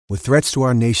With threats to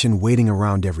our nation waiting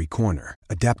around every corner,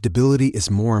 adaptability is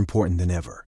more important than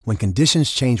ever. When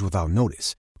conditions change without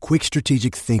notice, quick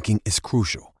strategic thinking is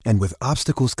crucial. And with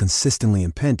obstacles consistently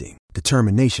impending,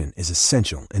 determination is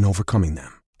essential in overcoming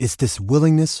them. It's this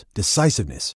willingness,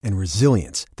 decisiveness, and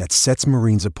resilience that sets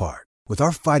Marines apart. With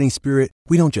our fighting spirit,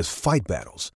 we don't just fight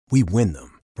battles, we win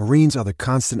them. Marines are the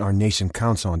constant our nation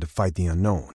counts on to fight the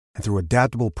unknown. And through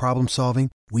adaptable problem solving,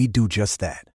 we do just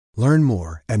that. Learn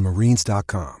more at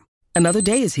marines.com. Another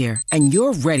day is here, and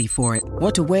you're ready for it.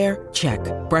 What to wear? Check.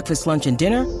 Breakfast, lunch, and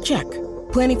dinner? Check.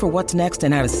 Planning for what's next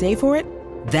and how to save for it?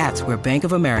 That's where Bank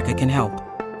of America can help.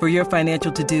 For your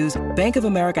financial to-dos, Bank of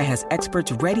America has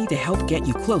experts ready to help get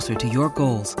you closer to your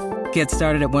goals. Get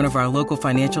started at one of our local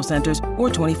financial centers or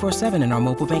 24/7 in our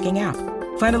mobile banking app.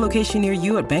 Find a location near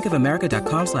you at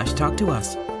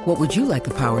bankofamerica.com/talktous. What would you like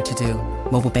the power to do?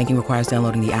 Mobile banking requires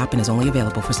downloading the app and is only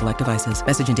available for select devices.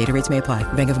 Message and data rates may apply.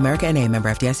 Bank of America N.A., member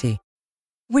FDIC.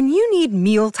 When you need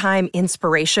mealtime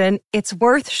inspiration, it's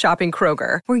worth shopping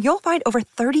Kroger, where you'll find over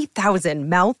 30,000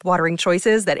 mouth-watering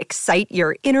choices that excite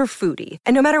your inner foodie.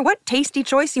 And no matter what tasty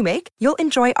choice you make, you'll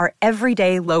enjoy our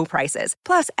everyday low prices,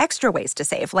 plus extra ways to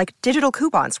save, like digital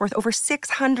coupons worth over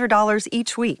 $600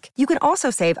 each week. You can also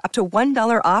save up to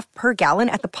 $1 off per gallon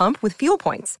at the pump with fuel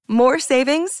points. More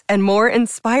savings and more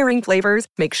inspiring flavors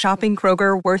make shopping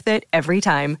Kroger worth it every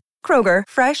time. Kroger,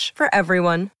 fresh for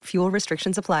everyone. Fuel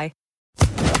restrictions apply.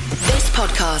 This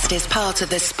podcast is part of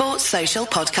the Sports Social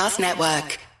Podcast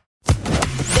Network.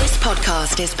 This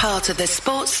podcast is part of the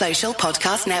Sports Social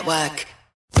Podcast Network.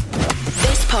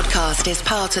 This podcast is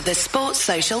part of the Sports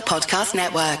Social Podcast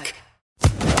Network.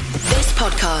 This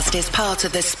podcast is part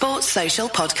of the Sports Social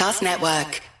Podcast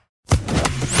Network.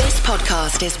 This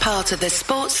podcast is part of the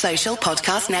Sports Social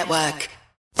Podcast Network.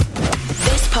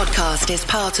 This podcast is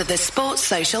part of the Sports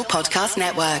Social Podcast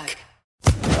Network.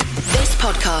 This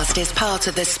podcast is part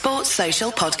of the Sports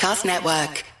Social Podcast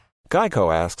Network.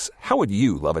 Geico asks, how would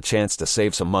you love a chance to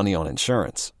save some money on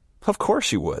insurance? Of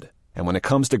course you would. And when it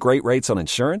comes to great rates on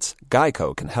insurance,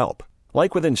 Geico can help.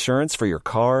 Like with insurance for your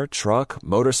car, truck,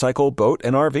 motorcycle, boat,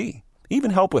 and RV.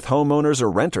 Even help with homeowners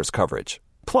or renters coverage.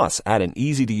 Plus, add an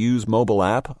easy-to-use mobile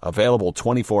app, available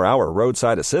 24-hour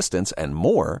roadside assistance, and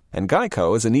more, and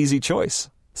Geico is an easy choice.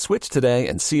 Switch today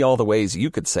and see all the ways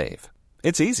you could save.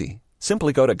 It's easy.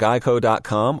 Simply go to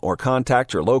geico.com or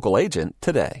contact your local agent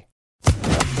today.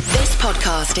 This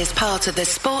podcast is part of the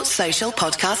Sports Social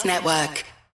Podcast Network.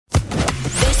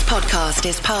 This podcast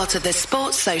is part of the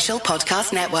Sports Social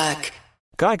Podcast Network.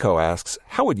 Geico asks,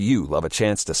 how would you love a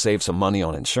chance to save some money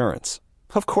on insurance?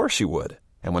 Of course you would.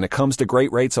 And when it comes to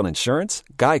great rates on insurance,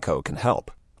 Geico can help.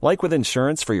 Like with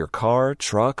insurance for your car,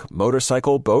 truck,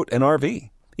 motorcycle, boat, and RV.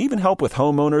 Even help with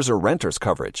homeowners or renters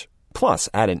coverage. Plus,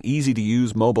 add an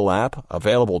easy-to-use mobile app,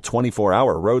 available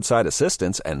 24-hour roadside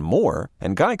assistance, and more,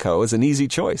 and Geico is an easy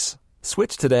choice.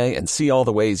 Switch today and see all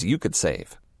the ways you could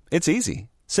save. It's easy.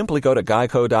 Simply go to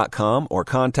geico.com or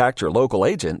contact your local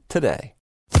agent today.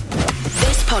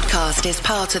 This podcast is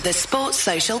part of the Sports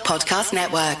Social Podcast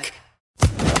Network.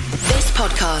 This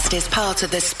podcast is part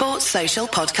of the Sports Social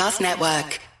Podcast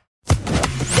Network.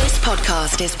 This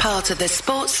podcast is part of the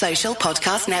Sports Social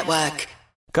Podcast Network.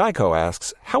 Geico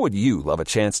asks, how would you love a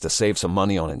chance to save some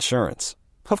money on insurance?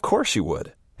 Of course you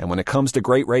would. And when it comes to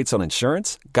great rates on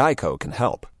insurance, Geico can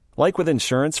help. Like with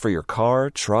insurance for your car,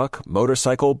 truck,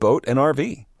 motorcycle, boat, and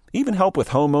RV. Even help with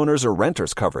homeowners or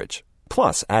renters coverage.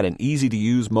 Plus, add an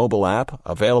easy-to-use mobile app,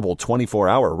 available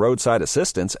 24-hour roadside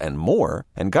assistance, and more,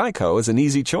 and Geico is an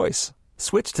easy choice.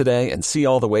 Switch today and see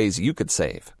all the ways you could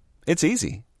save. It's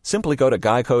easy. Simply go to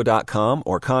geico.com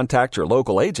or contact your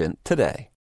local agent today.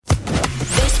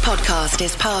 This podcast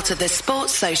is part of the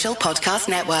Sports Social Podcast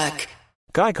Network.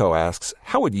 Geico asks,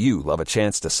 how would you love a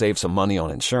chance to save some money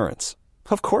on insurance?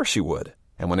 Of course you would.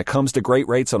 And when it comes to great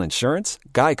rates on insurance,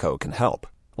 Geico can help.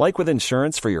 Like with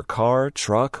insurance for your car,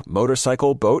 truck,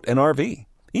 motorcycle, boat, and RV.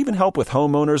 Even help with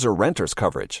homeowners or renters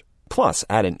coverage. Plus,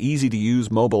 add an easy-to-use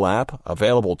mobile app,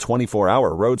 available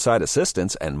 24-hour roadside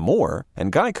assistance, and more,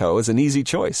 and Geico is an easy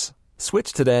choice.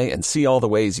 Switch today and see all the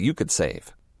ways you could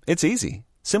save. It's easy.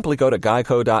 Simply go to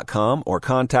geico.com or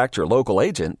contact your local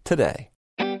agent today.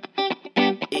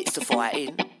 It's the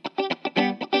fighting.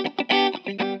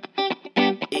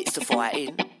 It's the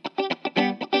fighting.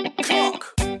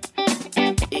 Clock.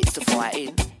 It's the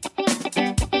fighting.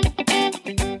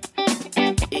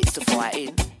 It's the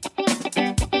fighting.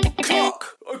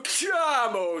 Clock.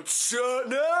 Come on,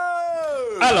 son.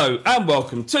 Hello and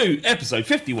welcome to episode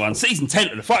 51, season 10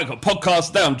 of the Fighting Cock podcast.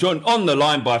 Today I'm joined on the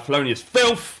line by Felonious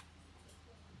Filth.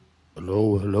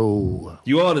 Hello, hello.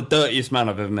 You are the dirtiest man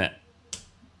I've ever met.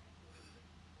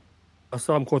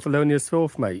 So I'm called Thelonious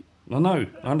Filth, mate. No,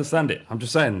 I understand it. I'm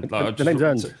just saying, like, The name's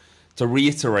earned. to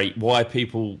reiterate why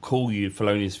people call you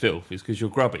Felonious Filth is because you're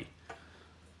grubby.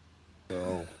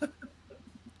 Oh.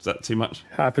 Is that too much?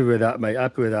 Happy with that, mate.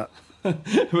 Happy with that.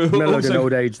 We've Mellowed in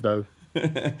old age, though.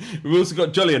 We've also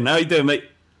got Julian. How you doing, mate?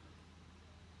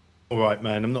 All right,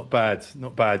 man. I'm not bad.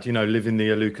 Not bad. You know, living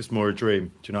the Lucas Moura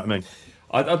dream. Do you know what I mean?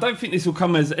 I don't think this will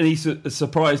come as any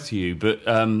surprise to you, but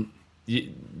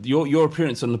your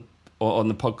appearance on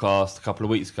the podcast a couple of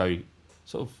weeks ago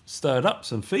sort of stirred up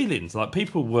some feelings. Like,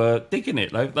 people were digging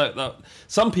it. Like,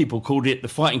 some people called it the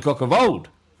fighting cock of old.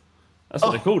 That's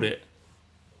what they called it.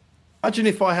 Imagine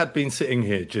if I had been sitting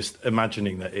here just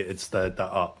imagining that it had stirred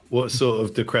that up. What sort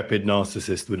of decrepit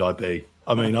narcissist would I be?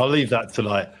 I mean, I'll leave that to,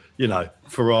 like, you know,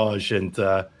 Farage and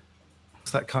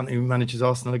what's that cunt who manages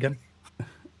Arsenal again?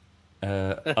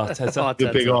 Arteta.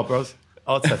 The big eyebrows.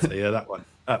 Arteta, yeah, that one.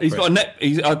 He's got a neck. I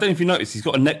don't know if you noticed. He's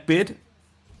got a neck beard.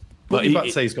 What are you about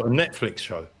to say? He's got a Netflix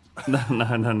show. No.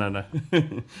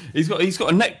 He's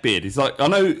got a neck beard. He's like, I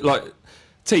know, like,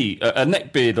 a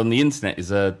neck beard on the internet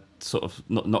is a sort of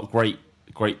not great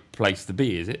place to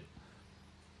be, is it?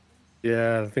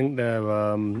 Yeah, I think they're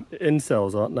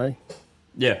incels, aren't they?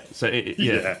 Yeah. So It's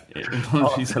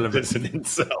an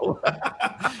incel.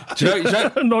 Do you know,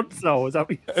 Not so. Is that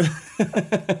what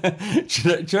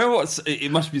do you know what? It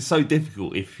must be so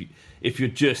difficult if you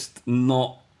just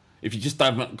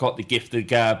haven't got the gift of the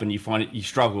gab, and you find it, you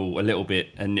struggle a little bit,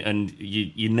 and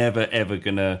you're never ever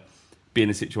gonna be in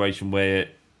a situation where,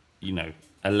 you know,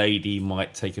 a lady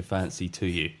might take a fancy to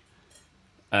you,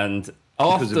 and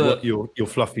after because of what, your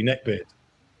fluffy neck beard.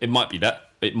 It might be that.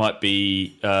 It might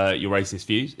be your racist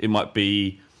views. It might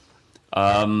be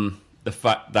the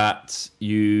fact that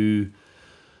you.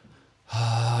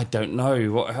 I don't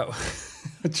know what.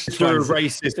 If you're a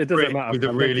racist prick with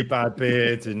a really bad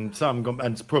beard, and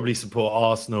and probably support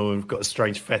Arsenal and got a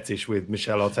strange fetish with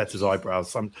Michel Arteta's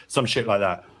eyebrows, some shit like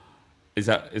that. Is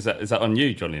that on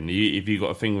you, Julian? Have you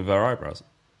got a thing with her eyebrows?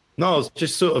 No, I was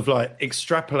just sort of like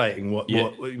extrapolating what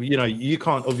you know. You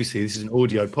can't, obviously, this is an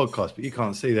audio podcast, but you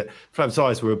can't see that Flav's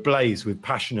eyes were ablaze with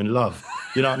passion and love.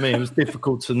 You know what I mean? It was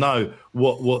difficult to know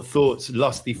what thoughts,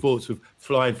 lusty thoughts, were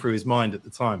flying through his mind at the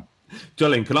time.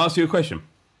 Julian, can I ask you a question?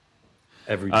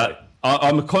 Every day.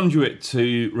 I'm a conduit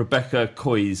to Rebecca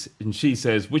Coys, and she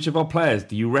says, which of our players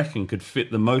do you reckon could fit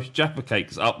the most Jaffa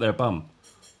cakes up their bum?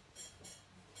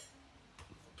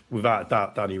 Without a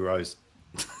doubt, Danny Rose.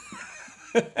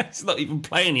 He's not even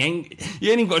playing. He ain't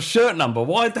even got a shirt number.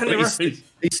 Why Danny Rose? He's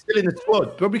still in the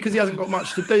squad, probably because he hasn't got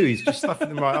much to do. He's just stuffing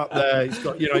them right up there.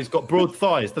 He's got broad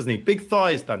thighs, doesn't he? Big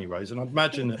thighs, Danny Rose, and I'd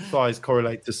imagine that thighs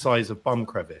correlate to size of bum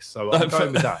crevice. So I'm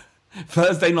going with that.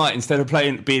 Thursday night, instead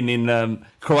of being in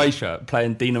Croatia,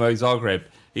 playing Dinamo Zagreb,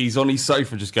 he's on his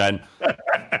sofa just going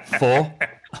 4,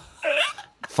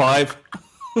 5,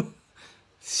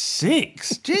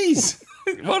 6. Jeez,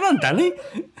 well done, Danny.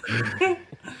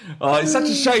 Oh, it's such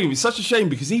a shame. It's such a shame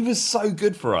because he was so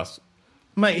good for us.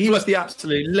 Mate, he was the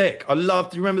absolute lick. I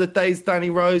loved. Do you remember the days Danny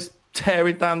Rose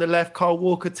tearing down the left, Kyle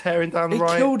Walker tearing down the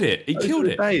right? He killed it. He killed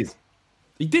it. Days.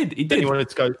 He did. Then he wanted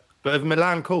to go. But have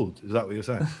Milan called? Is that what you're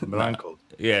saying? Milan called.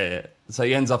 Yeah. So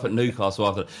he ends up at Newcastle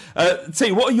after.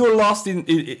 T, what are your last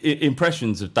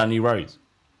impressions of Danny Rose?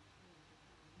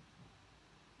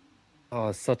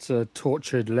 Oh, such a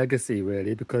tortured legacy,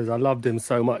 really, because I loved him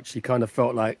so much. He kind of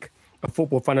felt like a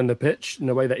football fan on the pitch in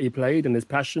the way that he played and his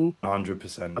passion.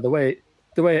 100%. The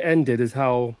way it ended is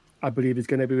how I believe he's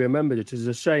going to be remembered, which is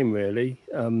a shame, really.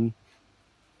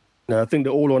 I think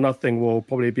the all or nothing will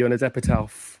probably be on his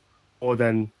epitaph more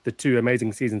than the 2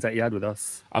 amazing seasons that he had with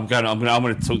us. I'm going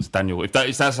to talk to Daniel. If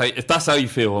that's how you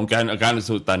feel, I'm going to talk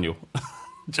to Daniel.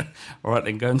 All right,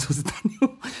 then go and talk to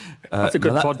Daniel. That's a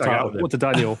good pod title. What's a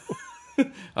Daniel?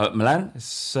 Milan?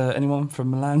 Is anyone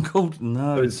from Milan called?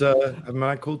 No. Is a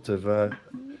man called to?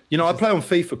 I play on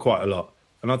FIFA quite a lot,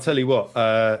 and I'll tell you what,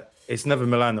 it's never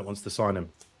Milan that wants to sign him.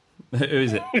 Who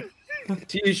is it?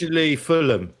 It's usually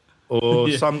Fulham, or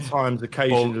sometimes,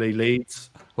 occasionally Leeds.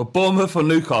 Well, Bournemouth or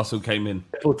Newcastle came in.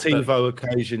 Deportivo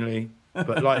occasionally,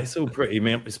 but like it's all pretty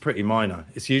minor.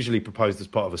 It's usually proposed as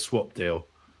part of a swap deal.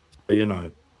 But,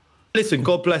 listen,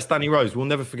 God bless Danny Rose. We'll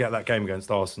never forget that game against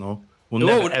Arsenal. We'll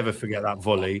never ever forget that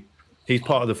volley. He's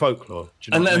part of the folklore.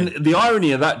 Do you know what I mean? The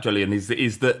irony of that, Julian, is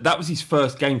that was his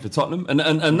first game for Tottenham, and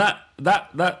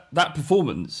that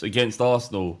performance against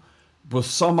Arsenal will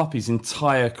sum up his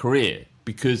entire career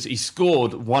because he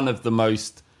scored one of the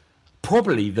most,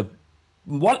 probably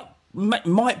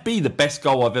might be the best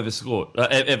goal I've ever scored,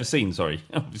 ever seen. Sorry,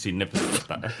 obviously never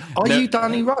scored that. Are you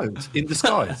Danny Rose in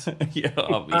disguise? Yeah,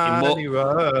 Danny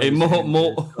Rose in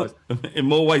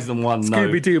more ways than one. No.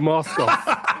 Scooby-Doo mask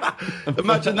off.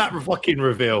 Imagine that fucking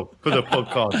reveal for the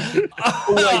podcast.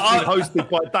 Always been hosted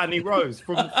by Danny Rose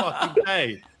from the fucking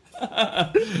day.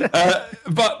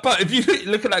 But if you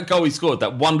look at that goal he scored,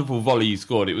 that wonderful volley he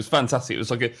scored, it was fantastic. It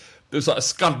was like a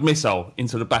Scud missile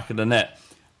into the back of the net.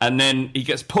 And then he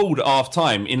gets pulled at half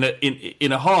time in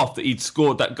a half that he'd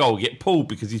scored that goal. He get pulled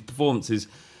because his performances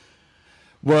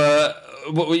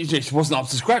he just wasn't up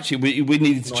to scratch. We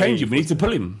needed to change him. We needed to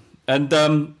pull him. And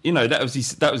that was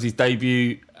his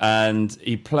debut. And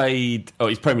he played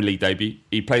his Premier League debut.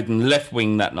 He played in the left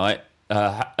wing that night.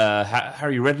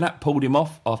 Harry Redknapp pulled him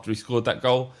off after he scored that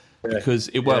goal because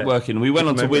it weren't working. We went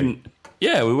on to win.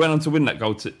 Yeah, we went on to win that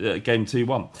goal game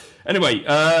 2-1. Anyway,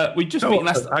 we just beat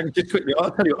Leicester. Just quickly,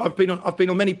 I'll tell you, I've been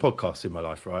on many podcasts in my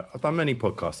life, right? I've done many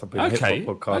podcasts. I've been on hip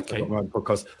hop podcasts, I've got my own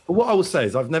podcast. But what I will say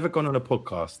is, I've never gone on a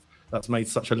podcast that's made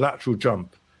such a lateral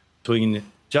jump between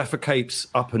Jaffa Capes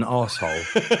up an arsehole,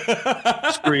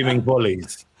 screaming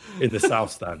volleys in the South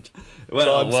Stand.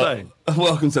 I'm saying.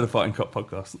 Welcome to the Fighting Cock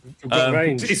podcast. It's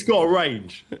got a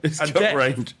range. It's got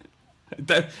range.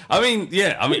 I mean,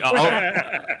 I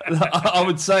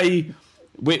would say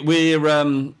we're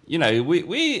the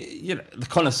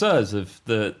connoisseurs of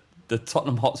the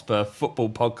Tottenham Hotspur football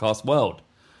podcast world,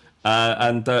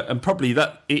 and probably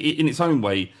that in its own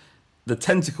way, the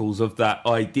tentacles of that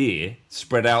idea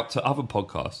spread out to other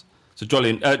podcasts. So,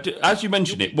 Jolyon, as you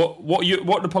mentioned it, what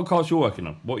the podcast you're working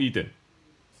on? What are you doing?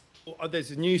 There's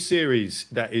a new series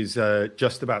that is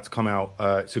just about to come out.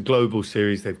 It's a global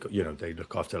series. They've got, they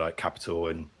look after like Capital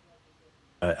and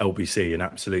LBC and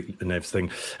Absolute and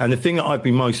everything. And the thing that I've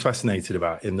been most fascinated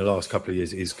about in the last couple of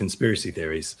years is conspiracy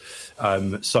theories.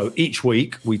 So each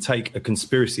week we take a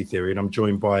conspiracy theory, and I'm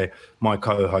joined by my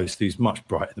co-host, who's much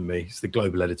brighter than me. He's the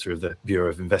global editor of the Bureau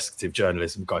of Investigative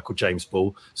Journalism, a guy called James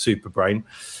Ball, super brain.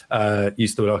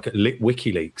 Used to work at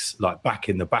WikiLeaks, like back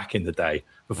in the day,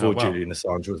 before Julian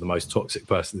Assange was the most toxic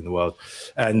person in the world.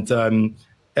 And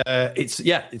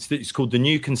it's called The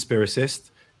New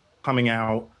Conspiracist, coming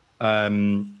out.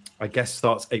 I guess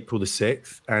starts April the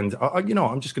 6th, and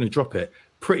I'm just going to drop it.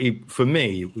 For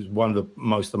me, it was one of the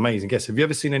most amazing guests. Have you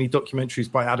ever seen any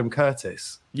documentaries by Adam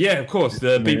Curtis? Yeah, of course,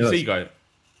 the BBC guy.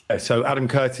 Yeah, so Adam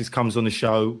Curtis comes on the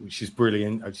show, which is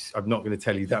brilliant. I'm not going to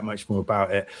tell you that much more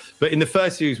about it. But in the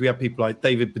first series, we had people like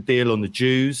David Baddiel on the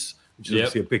Jews, which is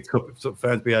obviously a big sort of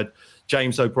fan. We had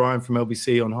James O'Brien from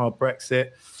LBC on Hard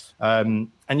Brexit.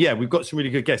 We've got some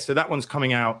really good guests. So that one's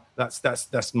coming out.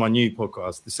 That's my new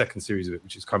podcast, the second series of it,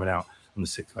 which is coming out on the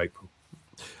 6th of April.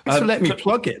 Thanks for letting me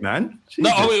plug it, man.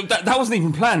 Jesus. No, that wasn't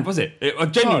even planned, was it?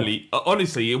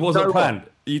 Honestly, it wasn't planned.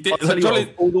 You did.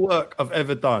 All the work I've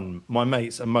ever done, my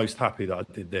mates are most happy that I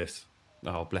did this.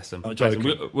 Oh, bless them.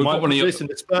 Listen,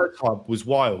 the Spurs Hub was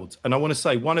wild. And I want to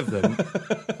say one of them,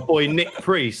 boy Nick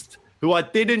Priest, who I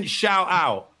didn't shout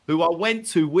out, who I went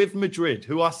to with Madrid,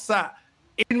 who I sat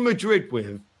in Madrid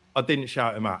with, I didn't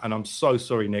shout him out. And I'm so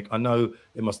sorry, Nick. I know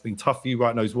it must have been tough for you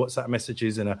writing those WhatsApp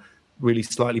messages in a really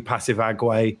slightly passive ag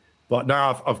way. But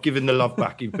now I've given the love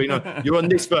back. You're on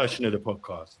this version of the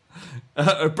podcast.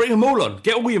 Bring them all on.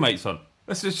 Get all your mates on.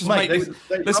 Let's make it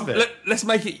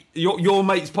your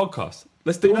mate's podcast.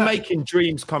 Let's do that. You're making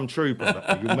dreams come true,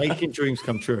 brother. You're making dreams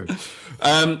come true.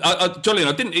 Jolyon,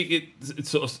 I didn't it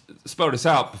sort of spell this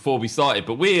out before we started,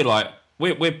 but we're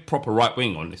proper right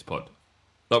wing on this pod.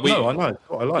 I know. That's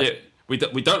what I like. Yeah, we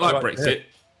don't like Brexit.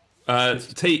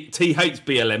 T hates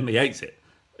BLM. He hates it.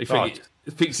 He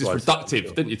thinks it's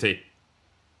reductive, didn't you, T?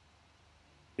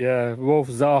 Yeah, Wolf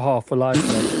Zaha for life.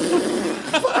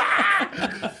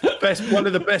 One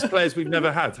of the best players we've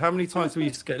never had. How many times do we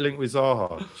used to get linked with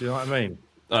Zaha? Do you know what I mean?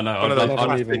 I know. One of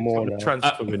those even more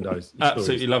transfer windows.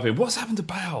 Absolutely love him. What's happened to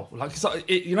Bale? When Will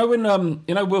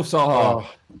Zaha?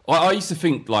 I used to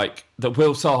think like that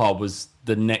Will Zaha was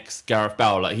the next Gareth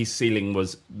Bale. Like his ceiling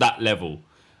was that level.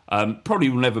 Probably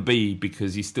will never be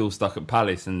because he's still stuck at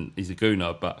Palace and he's a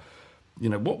gooner. But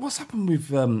what's happened with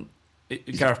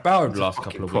Gareth Bale the last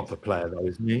couple of weeks? Proper player though,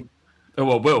 isn't he? Oh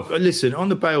well, Will. Listen, on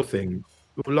the Bale thing.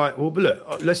 But look,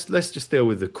 let's just deal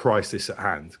with the crisis at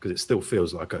hand because it still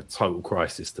feels like a total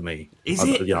crisis to me. Is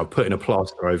it? Putting a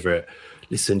plaster over it.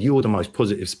 Listen, you're the most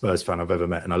positive Spurs fan I've ever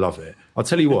met, and I love it. I'll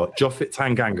tell you what, Joffit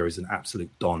Tanganga is an absolute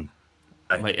don.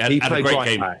 Mate, he played a great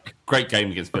game. Back. Great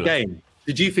game against Villa.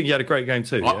 Did you think he had a great game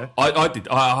too? Yeah, I did.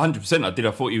 100%. I did.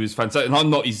 I thought he was fantastic, and I'm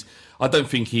not. I don't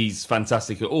think he's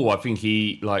fantastic at all. I think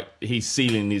his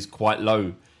ceiling is quite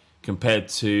low compared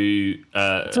to.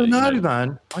 I don't know,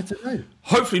 man. I don't know.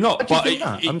 Hopefully not. Why do you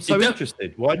think that? I'm so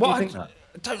interested. Why do you think that?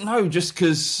 I don't know. Just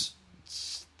because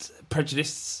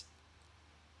prejudice.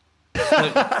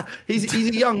 He's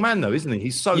a young man though, isn't he?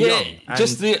 He's so young. Yeah,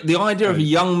 just the idea of a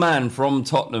young man from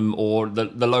Tottenham or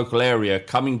the local area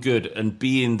coming good and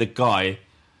being the guy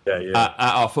at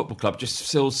our football club just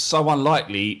feels so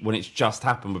unlikely when it's just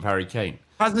happened with Harry Kane.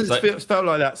 Hasn't it felt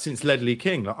like that since Ledley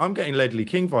King? Like, I'm getting Ledley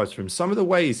King vibes from him. Some of the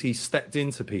ways he stepped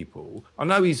into people. I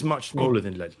know he's much smaller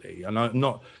than Ledley, and I'm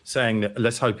not saying that.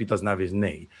 Let's hope he doesn't have his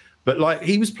knee, but like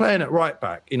he was playing at right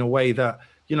back in a way that.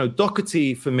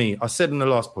 Doherty, for me, I said in the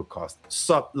last podcast,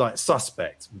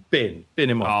 suspect, bin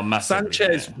him off. Oh,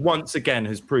 Sanchez, once again,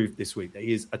 has proved this week that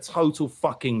he is a total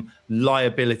fucking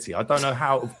liability. I don't know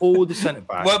how, of all the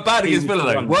centre-backs... Weren't bad against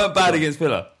Villa, though. Weren't bad against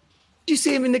Villa. Did you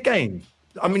see him in the game?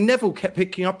 I mean, Neville kept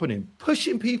picking up on him,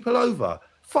 pushing people over.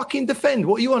 Fucking defend.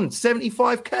 What are you on,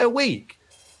 75k a week?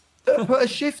 Put a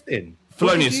shift in.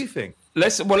 What do you think?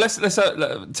 Let's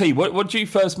T. What do you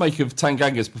first make of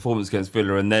Tanganga's performance against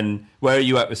Villa, and then where are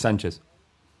you at with Sanchez?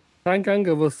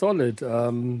 Tanganga was solid.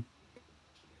 I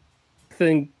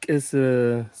think it's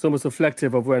almost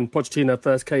reflective of when Pochettino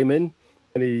first came in,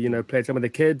 and he played some of the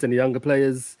kids and the younger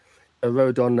players.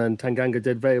 Rodon and Tanganga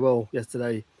did very well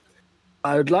yesterday.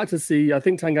 I would like to see. I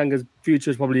think Tanganga's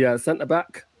future is probably at centre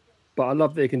back, but I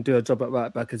love that he can do a job at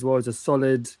right back as well. He's a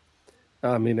solid.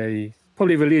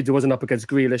 Probably relieved he wasn't up against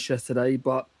Grealish yesterday,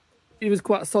 but he was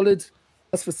quite solid.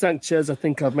 As for Sanchez, I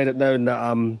think I've made it known that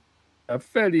I'm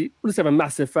a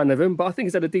massive fan of him, but I think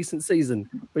he's had a decent season.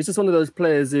 But he's just one of those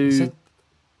players who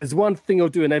there's one thing he'll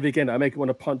do in every game that I make him want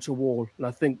to punch a wall. And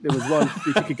I think there was one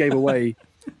free kick he gave away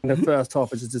in the first half,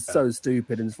 which is just so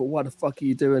stupid. And it's thought, why the fuck are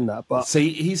you doing that? But see,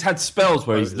 he's had spells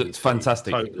where he's looked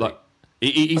fantastic. Totally. Like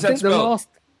he's had spells.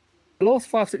 The last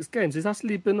 5-6 games, he's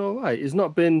actually been all right. He's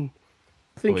not been.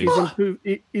 I think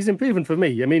he's improving for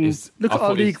me. I mean, look at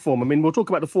our league form. I mean, we'll talk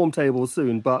about the form table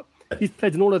soon, but he's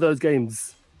played in all of those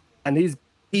games, and he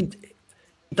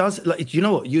does. Like, you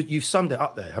know what? You've summed it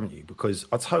up there, haven't you? Because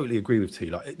I totally agree with T.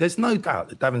 Like, there's no doubt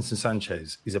that Davinson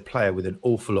Sanchez is a player with an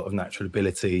awful lot of natural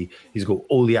ability. He's got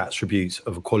all the attributes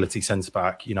of a quality centre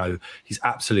back. He's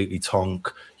absolutely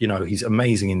tonk. He's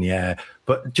amazing in the air.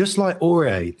 But just like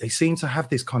Aurier, they seem to have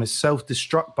this kind of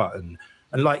self-destruct button.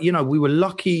 And we were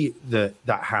lucky that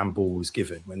handball was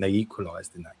given when they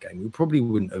equalised in that game. We probably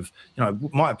wouldn't have,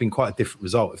 it might have been quite a different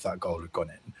result if that goal had gone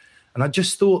in. And I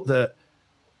just thought that,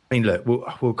 I mean, look,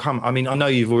 we'll come. I mean, I know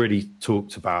you've already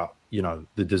talked about,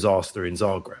 the disaster in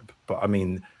Zagreb, but I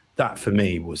mean, that for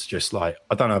me was just like,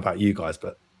 I don't know about you guys,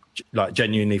 but like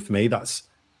genuinely for me, that's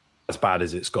as bad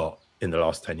as it's got in the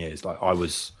last 10 years. Like it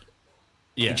was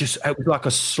like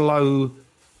a slow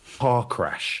car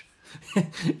crash.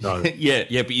 No. yeah,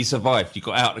 but you survived. You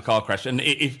got out of the car crash, and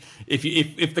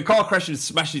if the car crash had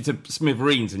smashed you to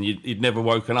smithereens and you'd never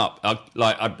woken up, I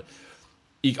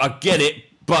get it.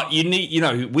 But you need,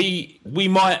 we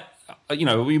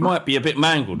might be a bit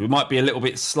mangled. We might be a little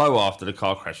bit slow after the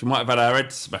car crash. We might have had our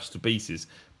heads smashed to pieces,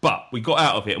 but we got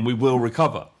out of it and we will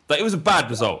recover. But it was a bad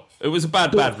result. It was a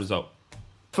bad result.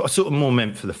 Sort of more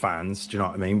meant for the fans. Do you know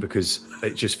what I mean? Because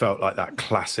it just felt like that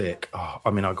classic. I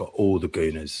got all the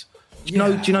Gooners. Do you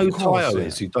know who Tayo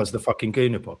is, who does the fucking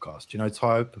Gooner podcast? Do you know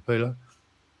Tayo Papula?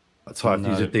 Tayo,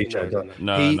 he's a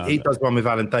DJ. He does one with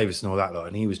Alan Davis and all that lot,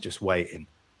 and he was just waiting.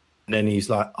 And then he's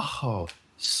like, oh,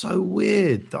 so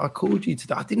weird that I called you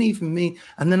today. I didn't even mean...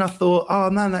 And then I thought, oh,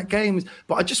 man, that game was...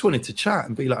 But I just wanted to chat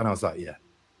and be like... And I was like, yeah,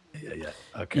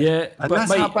 okay. Yeah, and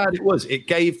that's how bad it was. It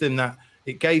gave them that...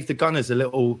 It gave the Gunners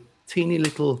a teeny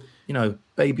little,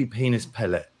 baby penis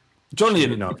pellet. Johnny,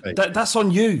 that's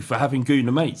on you for having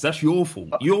Gooner mates. That's your fault.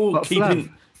 You're keeping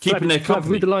their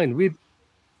company. Read the line. Read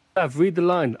the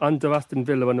line. Under Aston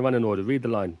Villa on the running order. Read the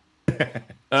line.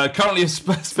 Currently,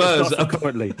 Spurs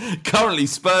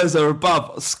are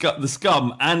above the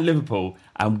Scum and Liverpool,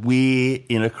 and we're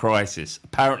in a crisis.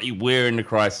 Apparently, we're in a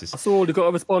crisis. That's all you've got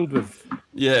to respond with.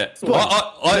 Yeah.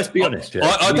 Let's be honest. Yeah.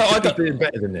 I don't be doing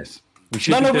better than this. We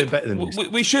should be doing better than this.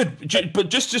 We should. But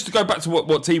just to go back to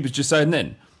what T was just saying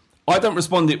then, I don't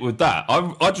respond it with that.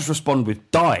 I just respond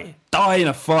with die in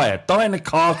a fire, die in a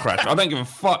car crash. I don't give a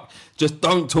fuck. Just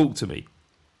don't talk to me.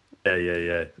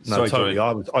 Yeah. No, sorry,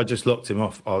 totally. I just locked him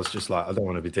off. I was just like, I don't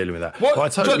want to be dealing with that.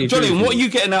 Johnny, what are you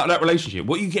getting out of that relationship?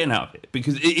 What are you getting out of it?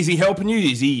 Because is he helping you?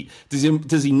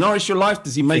 Does he nourish your life?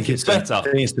 Does he make it better? I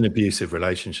think it's an abusive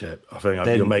relationship. I think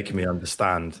you're making me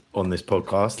understand on this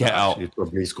podcast. Get out.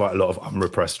 Probably is quite a lot of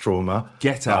unrepressed trauma.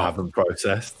 Get out. I haven't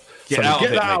processed. Get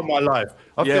that out of my life.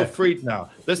 I feel freed now.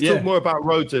 Let's talk more about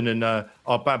Rodon and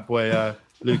our bad boy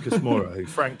Lucas Moura, who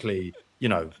frankly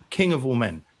king of all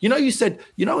men. You said,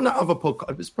 on that other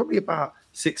podcast, it was probably about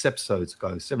 6 episodes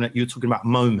ago, 7, you were talking about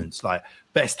moments, like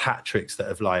best hat tricks that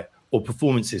have or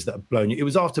performances that have blown you. It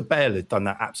was after Bale had done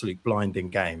that absolute blinding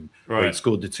game where he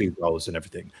scored the 2 goals and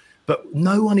everything. But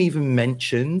no one even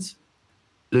mentioned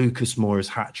Lucas Moura's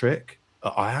hat trick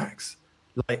at Ajax.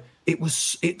 Like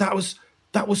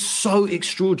that was so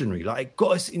extraordinary. Like it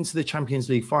got us into the Champions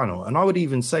League final. And I would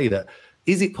even say that,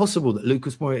 is it possible that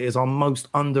Lucas Moura is our most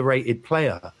underrated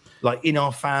player? Like in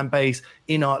our fan base,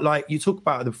 you talk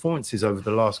about the performances over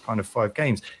the last kind of 5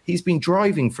 games. He's been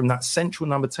driving from that central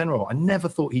number 10 role. I never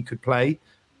thought he could play.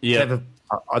 Yeah.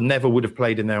 I never would have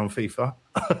played in there on FIFA.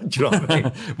 Do you know what I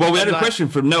mean? Well, we had a question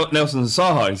from Nelson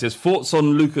Saha. He says, thoughts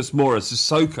on Lucas Moura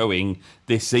Sissokoing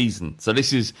this season. So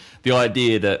this is the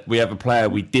idea that we have a player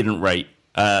we didn't rate.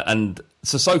 And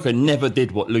Sissoko never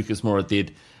did what Lucas Moura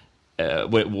did,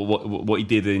 what he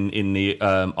did in the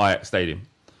Ajax Stadium.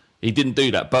 He didn't do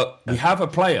that. But we have a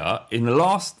player in the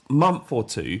last month or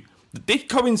two that did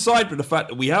coincide with the fact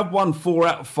that we have won 4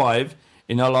 out of 5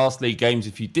 in our last league games.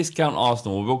 If you discount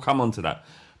Arsenal, we'll come on to that.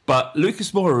 But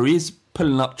Lucas Moura is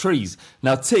pulling up trees.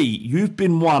 Now, T, you've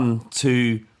been one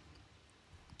to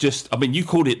you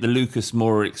called it the Lucas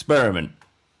Moura experiment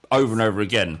over and over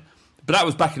again. But that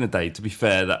was back in the day, to be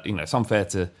fair. That it's unfair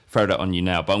to throw that on you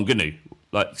now. But I'm going to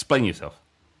explain yourself.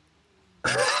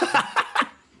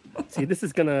 See, this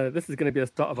is gonna be the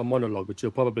start of a monologue, which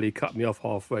you'll probably cut me off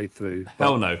halfway through.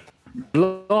 Hell no.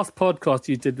 Last podcast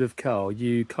you did with Cal,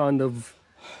 you kind of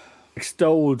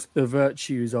extolled the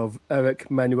virtues of Eric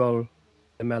Manuel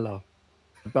Lamela,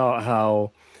 about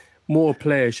how more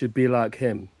players should be like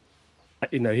him.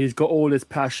 He's got all this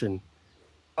passion.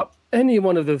 Any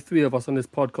one of the 3 of us on this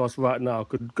podcast right now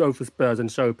could go for Spurs and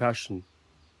show passion.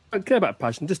 I don't care about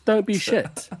passion, just don't be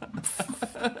shit.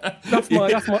 That's my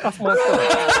thought.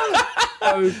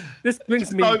 So this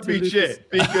brings me don't be shit,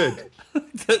 be good.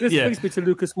 Brings me to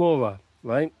Lucas Moura,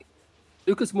 right?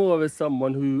 Lucas Moura is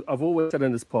someone who I've always said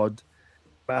in this pod,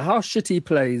 no matter how shit he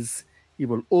plays, he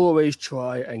will always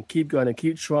try and keep going and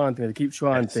keep trying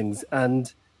things.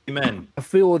 And Amen. I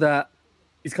feel that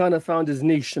he's kind of found his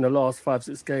niche in the last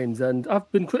 5-6 games, and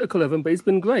I've been critical of him, but he's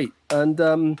been great. And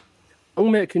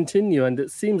long may it continue. And it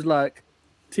seems like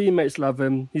teammates love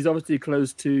him. He's obviously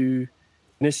close to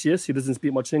Vinicius, who doesn't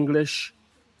speak much English.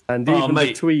 And even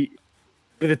the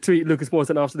tweet Lucas Moura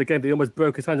sent after the game, they almost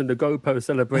broke his hand on the goalpost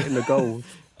celebrating the goals.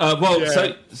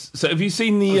 So have you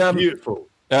seen the beautiful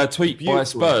tweet by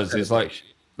Spurs? It's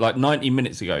like 90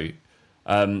 minutes ago.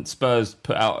 Spurs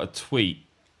put out a tweet,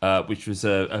 which was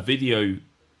a video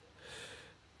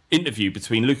interview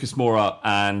between Lucas Moura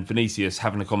and Vinicius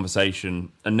having a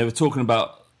conversation, and they were talking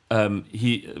about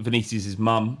Vinicius'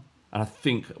 mum and I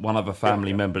think one other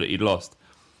family member that he'd lost.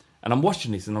 And I'm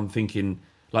watching this and I'm thinking,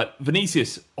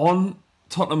 Vinicius on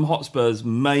Tottenham Hotspur's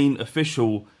main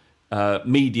official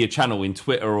media channel in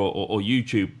Twitter or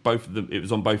YouTube, both of them, it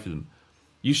was on both of them.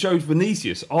 You showed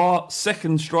Vinicius, our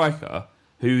second striker,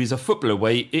 who is a footballer,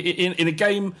 where in a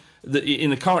game in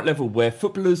the current level where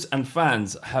footballers and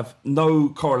fans have no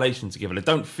correlation together, they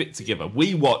don't fit together.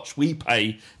 We watch, we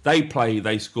pay, they play,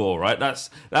 they score. Right? That's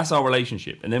our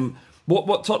relationship. And then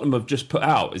what Tottenham have just put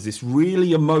out is this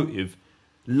really emotive,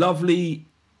 lovely,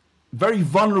 very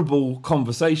vulnerable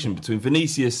conversation between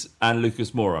Vinicius and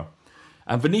Lucas Moura.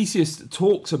 And Vinicius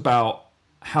talks about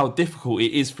how difficult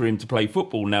it is for him to play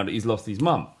football now that he's lost his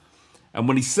mum. And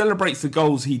when he celebrates the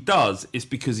goals he does, it's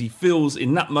because he feels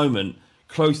in that moment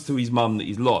close to his mum that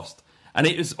he's lost. And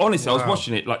it was, honestly, wow. I was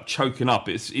watching it choking up.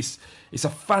 It's a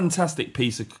fantastic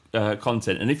piece of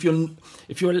content. And if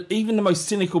you're even the most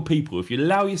cynical people, if you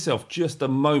allow yourself just a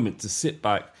moment to sit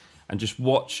back and just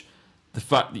watch the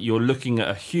fact that you're looking at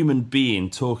a human being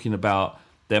talking about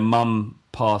their mum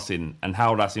passing and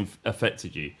how that's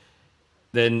affected you,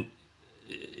 then,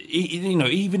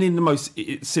 even in the most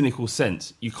cynical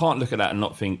sense, you can't look at that and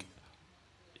not think,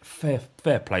 fair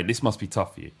play, this must be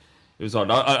tough for you. It was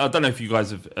odd. I don't know if you guys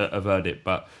have heard it,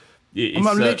 but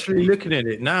I'm literally looking at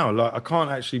it now. I can't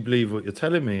actually believe what you're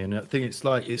telling me, and I think it's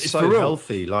so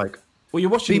healthy. Well, you're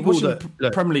watching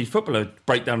Premier League footballer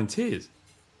break down in tears.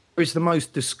 It's the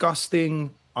most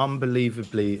disgusting,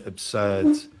 unbelievably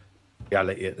absurd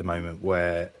reality at the moment,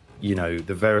 where you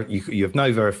have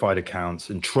no verified accounts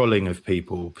and trolling of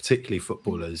people, particularly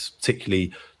footballers,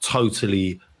 particularly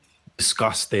totally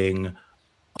disgusting,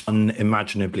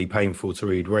 unimaginably painful to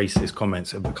read racist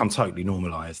comments have become totally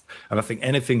normalized. And I think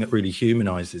anything that really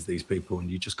humanizes these people,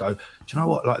 and you just go, do you know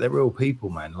what? They're real people,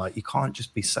 man. You can't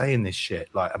just be saying this shit.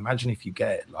 Imagine if you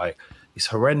get it. It's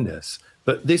horrendous.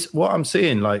 But what I'm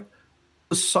seeing, I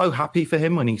was so happy for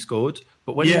him when he scored.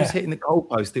 But when he was hitting the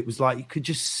goalpost, it was like you could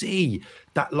just see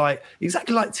that, like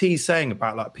exactly like T's saying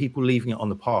about like people leaving it on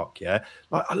the park. Yeah,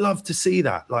 like I love to see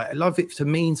that. Like I love it to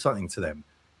mean something to them.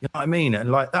 You know what I mean?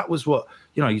 And like that was what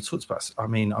you talked about. I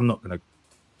mean, I'm not going to.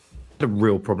 A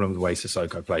real problem with the way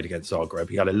Sissoko played against Zagreb.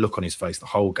 He had a look on his face the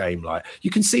whole game. Like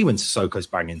you can see when Sissoko's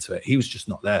bang into it, he was just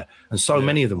not there, and so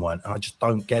many of them weren't. And I just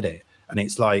don't get it. And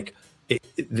it's like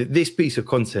this piece of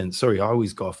content. Sorry, I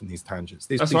always go off in these tangents.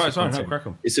 It's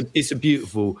a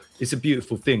beautiful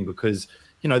thing because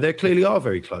they clearly are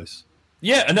very close.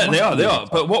 Yeah, and they are.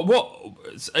 But what?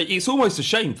 It's almost a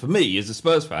shame for me as a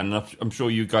Spurs fan, and I'm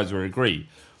sure you guys will agree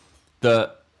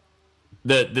that.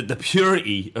 The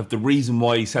purity of the reason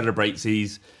why he celebrates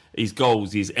his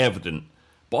goals is evident.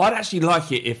 But I'd actually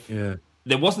like it if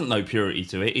there wasn't no purity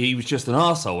to it. He was just an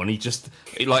arsehole, and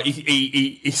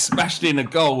he smashed in a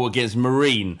goal against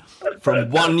Marine from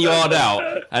 1 yard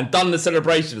out and done the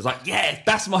celebration. It's like, yeah,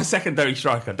 that's my secondary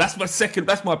striker. That's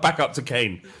my backup to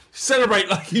Kane. Celebrate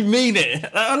like you mean it.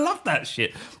 I love that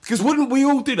shit. Because wouldn't we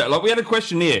all do that? Like we had a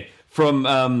question here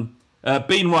from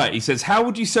Bean White. He says, how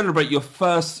would you celebrate your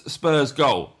first Spurs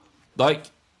goal?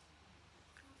 Like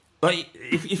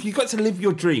if you got to live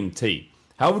your dream, T,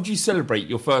 how would you celebrate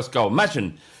your first goal?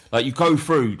 Imagine like you go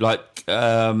through, like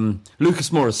Lucas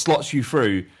Moura slots you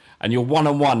through and you're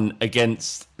 1-on-1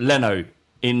 against Leno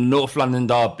in North London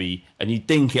derby and you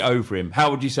dink it over him.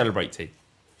 How would you celebrate, T?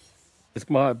 This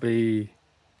might be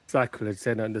sacrilege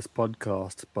saying it on this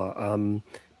podcast, but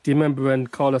do you remember when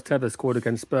Carlos Tevez scored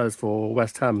against Spurs for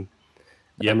West Ham?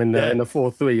 In the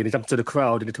 4-3, and he jumped to the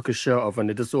crowd and he took his shirt off and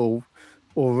they just all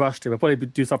rushed him. I'd probably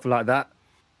do something like that.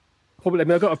 Probably. I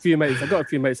mean, I've got a few mates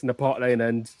in the Park Lane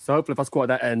end, so hopefully if I score at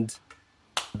that end,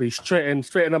 I'll be straight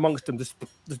in amongst them, just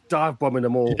dive bombing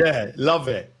them all. Yeah, love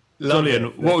it. Julian,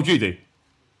 what would you do? You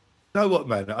know what,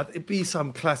 man? It'd be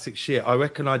some classic shit. I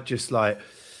reckon I'd just like,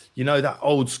 that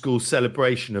old school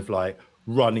celebration of like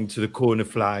running to the corner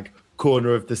flag,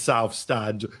 corner of the South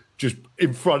Stand, just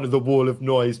in front of the wall of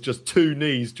noise, just two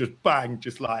knees, just bang,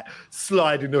 just like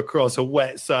sliding across a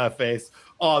wet surface,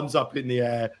 arms up in the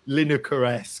air,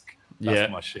 Lineker-esque.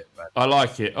 That's my shit, man. I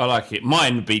like it.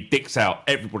 Mine would be dicks out.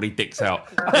 Everybody dicks out.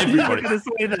 Everybody.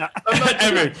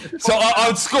 So I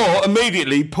would score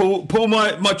immediately, pull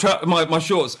my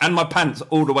shorts and my pants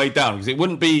all the way down because it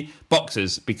wouldn't be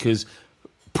boxers because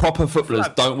proper footballers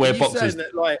don't wear boxers.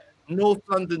 That, like, North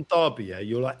London derby,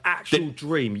 your like actual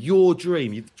dream, your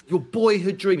dream, your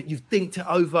boyhood dream. You've dinked it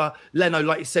over Leno,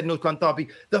 like you said, North London derby.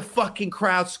 The fucking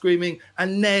crowd screaming,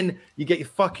 and then you get your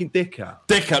fucking dick out.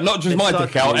 Dick out, not just my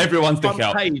dick out. Everyone's dick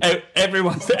out.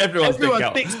 Everyone's dick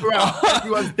out. Dicks are out.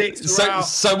 Everyone's dicks are out.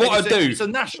 So what I do? It's a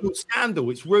national scandal.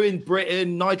 It's ruined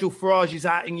Britain. Nigel Farage is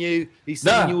outing you. He's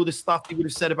saying you all the stuff he would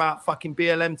have said about fucking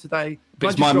BLM today.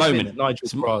 But it's my moment. Nigel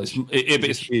Farage.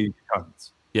 It's huge cunt.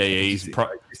 Yeah, he's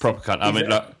proper cunt. I mean,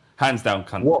 like, hands down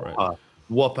cunt.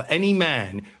 Whopper. Any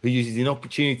man who uses an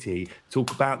opportunity to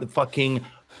talk about the fucking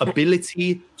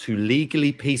ability to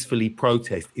legally, peacefully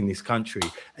protest in this country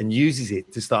and uses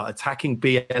it to start attacking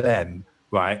BLM,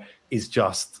 right, is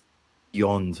just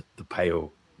beyond the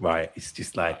pale, right? It's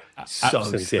just like so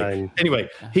sick. Anyway,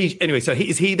 so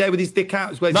is he there with his dick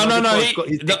out? No.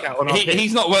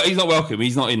 He's not welcome.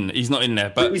 He's not in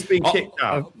there. But he's been kicked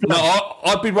out. No,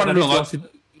 I've been running along.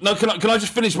 No, can I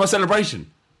just finish my celebration?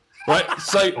 Right,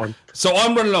 so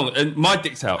I'm running along and my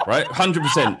dick's out, right,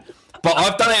 100%. But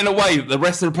I've done it in a way that the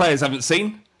rest of the players haven't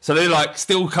seen, so they're like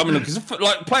still coming on because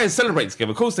like players celebrate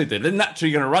together. Of course they do. They're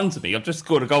naturally going to run to me. I've just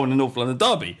scored a goal in the North London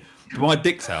derby, but my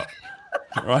dick's out,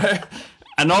 right?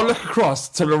 And I'll look across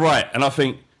to the right and I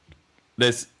think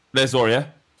there's Aurier.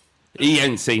 He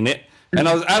ain't seen it, and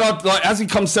I'd like as he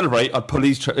comes to celebrate, I'd pull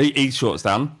his shorts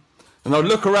down. And I'd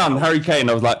look around Harry Kane,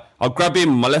 I was like, I'll grab him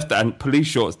with my left hand, pull his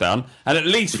shorts down, and at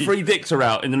least 3 dicks are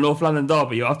out in the North London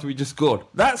derby after we just scored.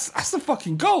 That's the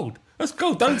fucking gold. That's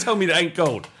gold. Don't tell me that ain't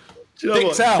gold. Do you know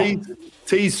dicks what? Out.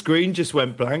 T's screen just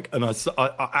went blank, and I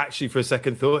actually, for a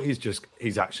second, thought he's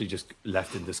actually just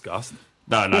left in disgust.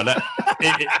 No.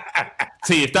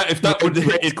 T, if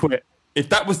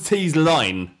that was T's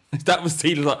line,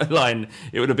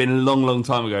 it would have been a long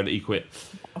time ago that he quit.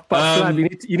 But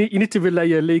Flav, you need to relay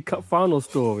your League Cup final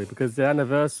story because the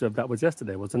anniversary of that was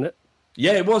yesterday, wasn't it?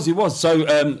 Yeah, it was. So,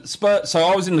 so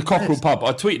I was in the Cockerell pub.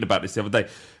 I tweeted about this the other day,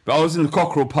 but I was in the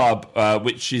Cockerell pub,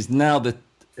 which is now I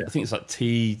think it's like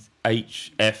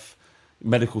THF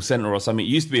Medical Centre or something. It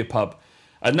used to be a pub,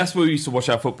 and that's where we used to watch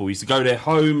our football. We used to go there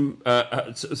home.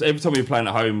 So every time we were playing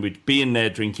at home, we'd be in there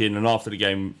drinking, and after the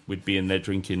game, we'd be in there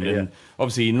drinking. Yeah. And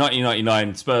obviously, in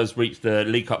 1999, Spurs reached the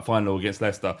League Cup final against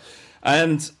Leicester,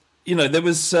 and there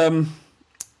was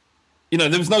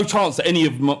there was no chance that any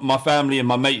of my family and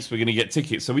my mates were going to get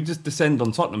tickets. So we just descend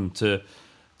on Tottenham to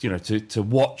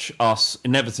watch us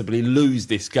inevitably lose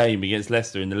this game against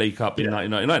Leicester in the League Cup in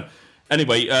 1999.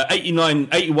 Anyway,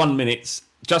 81 minutes,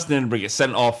 Justin Edinburgh gets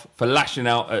sent off for lashing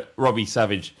out at Robbie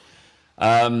Savage.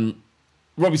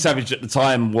 Robbie Savage at the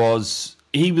time was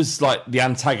like the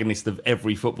antagonist of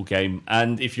every football game.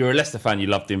 And if you're a Leicester fan, you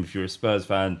loved him. If you're a Spurs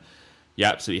fan, you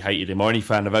absolutely hated him, or any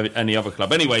fan of any other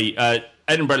club. Anyway,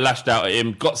 Edinburgh lashed out at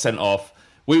him, got sent off.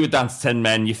 We were down to 10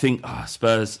 men. You think,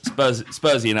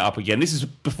 Spursy in it up again. This is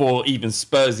before even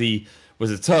Spursy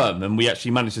was a term, and we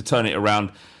actually managed to turn it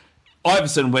around.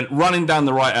 Iverson went running down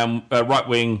the right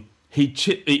wing. He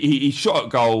shot at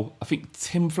goal. I think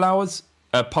Tim Flowers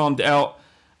palmed it out,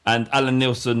 and Alan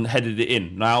Nielsen headed it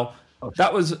in. Now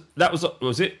that was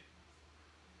it?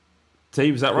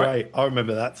 T, was that right? Right, I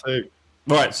remember that too.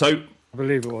 Right, so I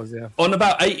believe it was, yeah. On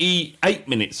about 88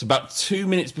 minutes, about 2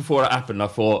 minutes before it happened, I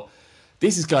thought,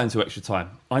 this is going to extra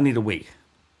time. I need a wee.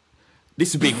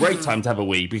 This would be a great time to have a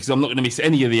wee because I'm not going to miss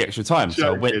any of the extra time.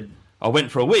 So I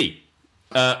went for a wee,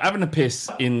 having a piss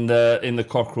in the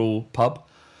Cockerel pub.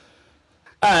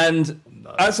 And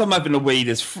as I'm having a wee,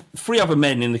 there's three other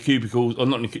men in the cubicles, or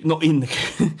not in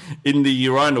the in the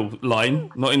urinal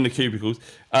line, not in the cubicles,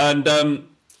 and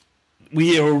we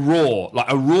hear a roar.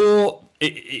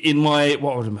 In my,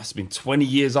 I must have been 20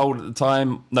 years old at the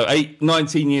time. No,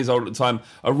 19 years old at the time.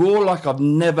 A roar like I've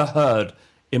never heard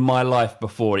in my life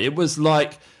before. It was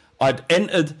like I'd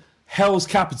entered hell's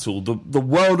capital, the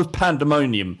world of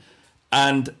pandemonium.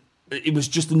 And it was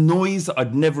just a noise that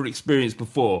I'd never experienced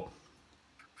before.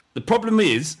 The problem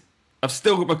is, I've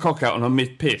still got my cock out and I'm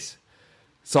mid-piss.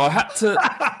 So I had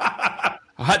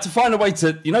to find a way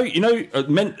to,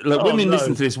 men, women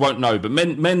listening to this won't know, but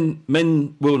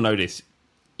men will know this.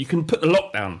 You can put the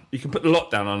lockdown. You can put the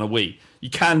lockdown on a wee.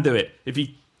 You can do it. If you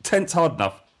tense hard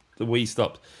enough, the wee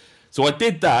stops. So I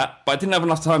did that, but I didn't have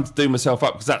enough time to do myself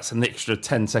up because that's an extra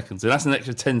 10 seconds. And that's an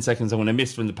extra 10 seconds I'm going to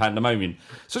miss from the pandemonium.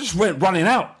 So I just went running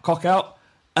out, cock out,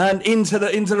 and into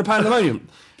the pandemonium.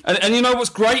 and you know what's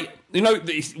great?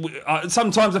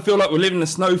 Sometimes I feel like we're living in a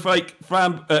snowflake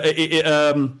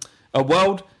a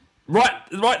world.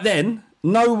 Right then,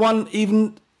 no one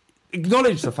even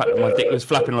acknowledged the fact that my dick was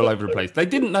flapping all over the place. They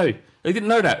didn't know. They didn't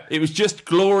know that. It was just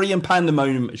glory and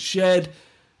pandemonium, a shared,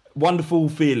 wonderful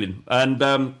feeling. And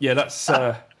that's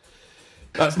not.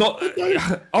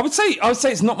 I would say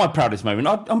it's not my proudest moment.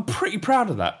 I'm pretty proud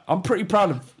of that. I'm pretty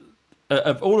proud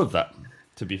of all of that.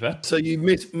 To be fair. So you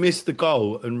missed the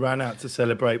goal and ran out to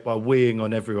celebrate by weeing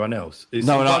on everyone else. I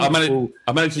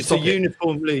managed to stop it.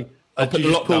 Uniformly. I put the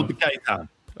lockdown. Pulled the gate down.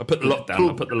 I put the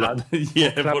lockdown. I put the lockdown.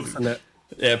 Yeah, clamps on it.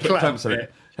 Yeah, put clamps on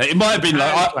it. It might have been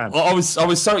like I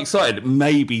was so excited.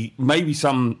 Maybe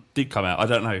some did come out. I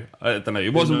don't know.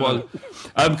 It wasn't one.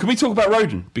 Can we talk about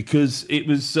Rodon because it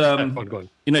was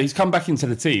he's come back into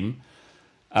the team,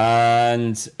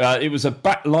 and it was a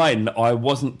back line that I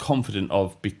wasn't confident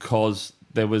of because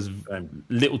there was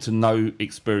little to no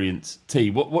experience.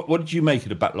 T, what did you make of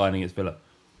the back line against Villa?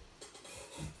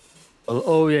 Well,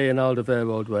 Aurier and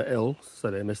Alderweireld were ill, so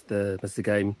they missed the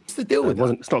game. What's the deal with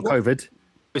it? It's not COVID.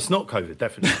 It's not COVID,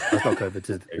 definitely. It's not COVID.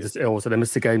 It's just ill, so they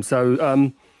missed the game.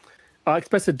 So I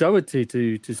expected Doherty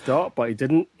to start, but he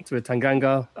didn't. To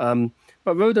Tanganga.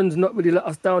 But Rodon's not really let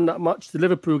us down that much. The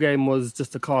Liverpool game was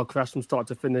just a car crash from start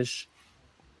to finish.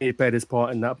 He played his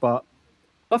part in that, but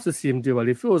I love to see him do well.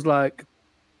 He feels like,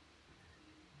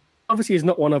 obviously he's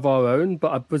not one of our own,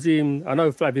 but I presume, I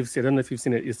know Flav, I don't know if you've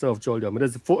seen it yourself, Jolion, but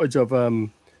there's a footage of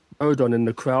Rodon in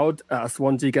the crowd at a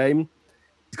Swansea game.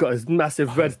 He's got his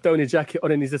massive red Stoney jacket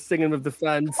on and he's just singing with the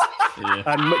fans. Yeah.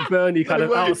 And McBurney kind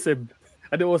of outs him.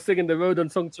 And they were singing the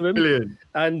Rodon song to him. Brilliant.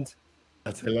 And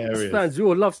that's hilarious. As fans, we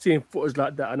all love seeing footage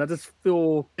like that. And I just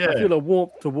feel a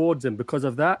warmth towards him because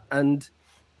of that. And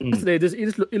yesterday,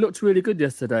 he looked really good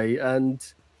yesterday. And,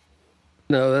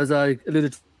 as I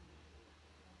alluded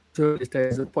to these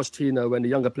days at Pochettino, when the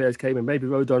younger players came in, maybe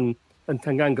Rodon and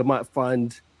Tanganga might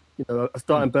find, a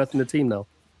starting berth in the team now.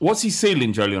 What's his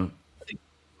ceiling, Jolion?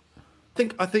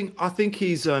 I think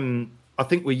he's. I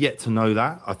think we're yet to know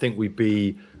that. I think we'd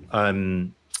be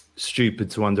stupid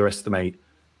to underestimate,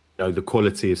 the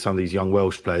quality of some of these young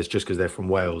Welsh players just because they're from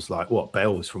Wales. Like what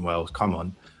Bell's from Wales? Come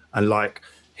on, and I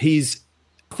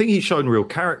think he's shown real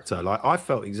character. Like I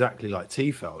felt exactly like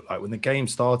T felt. Like when the game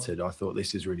started, I thought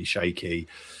this is really shaky.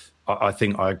 I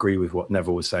think I agree with what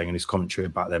Neville was saying in his commentary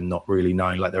about them not really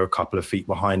knowing. Like they're a couple of feet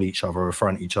behind each other or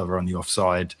front each other on the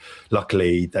offside.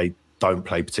 Luckily, they don't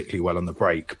play particularly well on the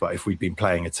break. But if we'd been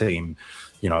playing a team,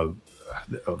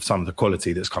 of some of the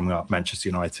quality that's coming up, Manchester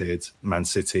United, Man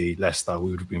City, Leicester,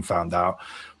 we would have been found out.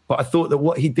 But I thought that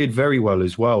what he did very well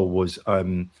as well was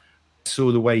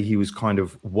saw the way he was kind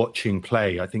of watching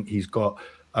play. I think he's got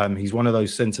he's one of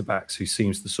those centre backs who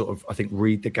seems to sort of, I think,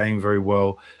 read the game very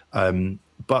well.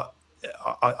 But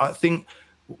I think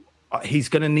he's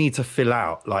going to need to fill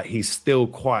out. Like, he's still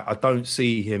quite, I don't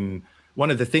see him. One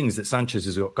of the things that Sanchez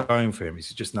has got going for him is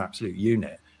he's just an absolute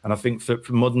unit. And I think for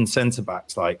modern centre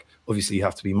backs, like, obviously you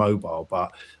have to be mobile,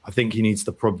 but I think he needs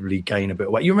to probably gain a bit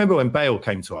of weight. You remember when Bale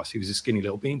came to us, he was a skinny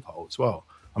little beanpole as well.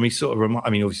 I mean,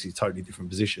 obviously a totally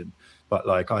different position, but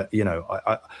like, I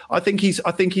think he's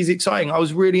exciting. I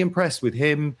was really impressed with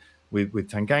him, with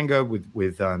Tanganga,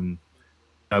 with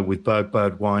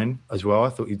Bergwijn as well. I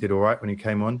thought he did all right when he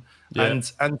came on. Yeah.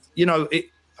 And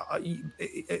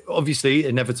obviously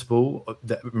inevitable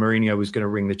that Mourinho was going to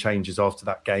ring the changes after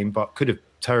that game, but could have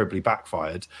terribly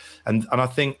backfired. And I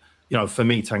think, for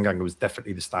me, Tanganga was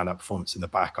definitely the standout performance in the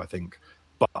back, I think.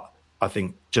 But I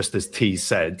think, just as T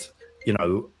said,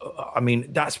 I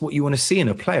mean, that's what you want to see in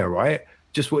a player, right?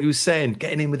 Just what he was saying,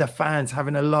 getting in with the fans,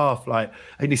 having a laugh, like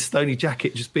in his Stony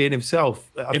jacket, just being himself.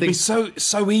 It'd be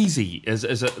so easy as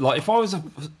like, if I was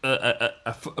a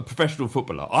professional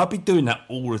footballer, I'd be doing that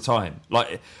all the time.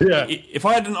 Like, if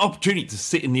I had an opportunity to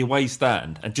sit in the away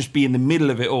stand and just be in the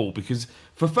middle of it all, because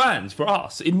for fans, for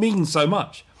us, it means so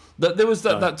much. That there was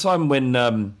that time when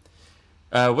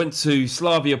went to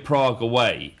Slavia Prague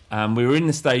away, and we were in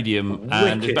the stadium,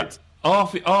 and about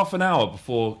half an hour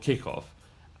before kickoff,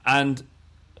 and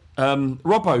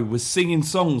Robbo was singing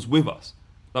songs with us.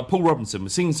 Like, Paul Robinson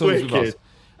was singing songs with us,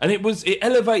 and it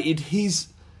elevated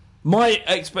my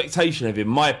expectation of him,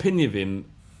 my opinion of him,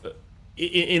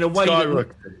 in a way. But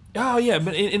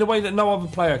in a way that no other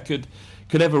player could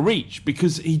ever reach,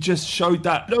 because he just showed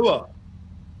that. You know what?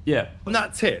 Yeah. On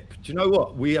that tip, do you know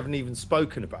what we haven't even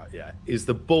spoken about yet? Is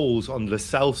the balls on Lo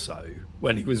Celso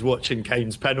when he was watching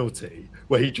Kane's penalty,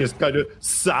 where he just kind of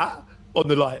sat on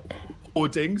the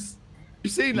hoardings. You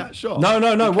seen that shot? No.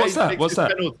 What's that?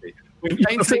 Penalty. When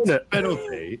Kane takes a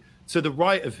penalty, to the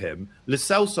right of him, Lo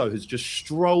Celso has just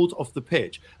strolled off the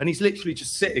pitch, and he's literally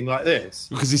just sitting like this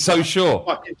because he's so sure,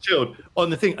 fucking chilled on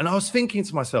the thing. And I was thinking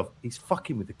to myself, he's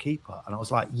fucking with the keeper, and I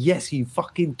was like, yes, you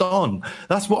fucking Don.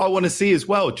 That's what I want to see as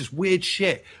well. Just weird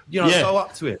shit, go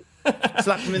up to it,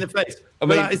 slap him in the face,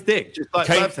 pull out his dick, just like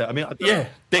Kane, I mean,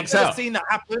 dick's I've never out. seen that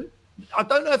happen. I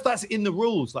don't know if that's in the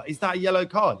rules. Like, is that a yellow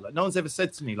card? Like, no one's ever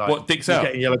said to me, like, what, dick's you out?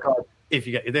 Get a yellow card if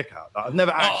you get your dick out. Like, I've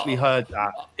never actually heard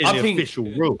that in the official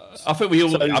rules. I think we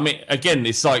all. I mean, again,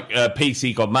 it's like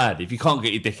PC got mad. If you can't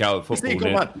get your dick out at football,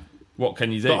 then what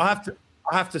can you do? But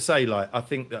I have to say, like, I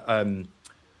think that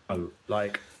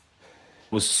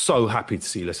was so happy to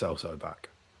see Lo Celso back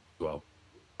as well.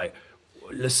 Like,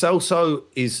 Lo Celso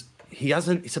is. He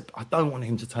hasn't. I don't want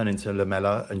him to turn into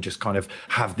Lamella and just kind of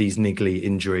have these niggly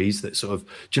injuries that sort of.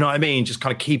 Do you know what I mean? Just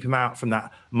kind of keep him out from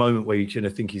that moment where you're going to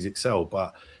think he's excelled.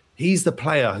 But he's the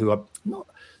player who I'm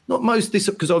not most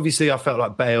because obviously I felt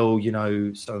like Bale,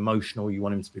 so emotional. You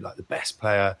want him to be like the best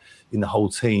player in the whole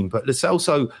team. But Lo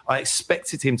Celso, I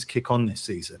expected him to kick on this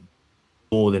season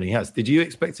more than he has. Did you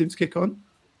expect him to kick on?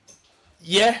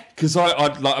 Yeah, because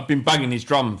I've been banging his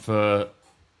drum for.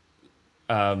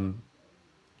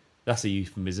 That's a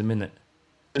euphemism, isn't it?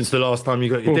 Since the last time you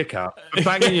got your dick out,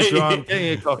 banging your drum, getting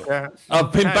your cock out.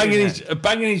 I've been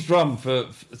banging his drum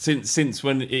since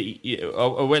when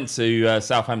I went to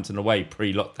Southampton away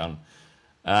pre-lockdown,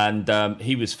 and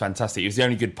he was fantastic. He was the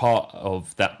only good part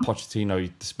of that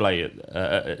Pochettino display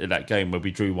at that game where we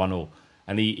drew 1-1,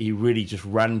 and he really just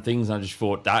ran things. And I just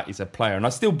thought, that is a player, and I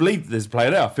still believe that there's a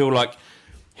player there. I feel like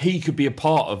he could be a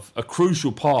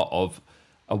crucial part of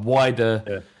a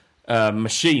wider.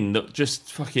 Machine that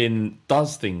just fucking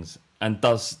does things and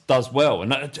does well.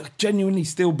 And I genuinely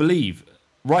still believe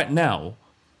right now,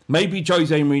 maybe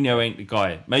Jose Mourinho ain't the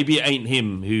guy. Maybe it ain't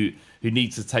him who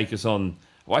needs to take us on.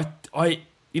 Top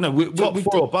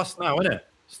 4 or bust now, isn't it?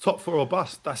 It's top 4 or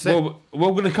bust. That's it. Well,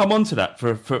 we're going to come on to that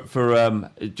for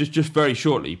just very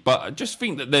shortly. But I just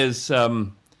think that there's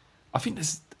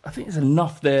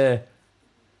enough there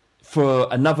for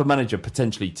another manager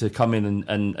potentially to come in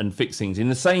and fix things in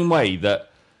the same way that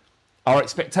our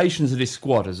expectations of this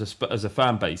squad as a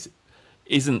fan base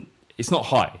it's not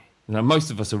high.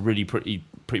 Most of us are really pretty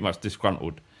much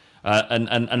disgruntled,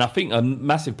 and I think a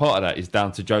massive part of that is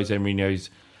down to Jose Mourinho's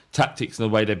tactics and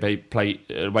the way they play,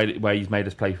 way he's made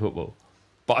us play football.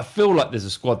 But I feel like there's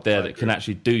a squad there that can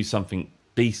actually do something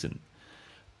decent.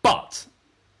 But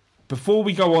before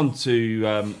we go on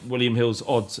to William Hill's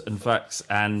odds and facts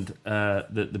and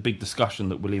the big discussion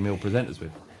that William Hill presents us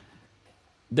with,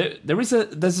 there's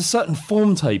a certain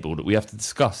form table that we have to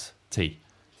discuss. T,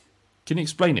 can you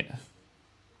explain it?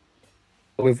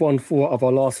 We've won 4 of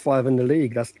our last 5 in the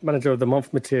league. That's manager of the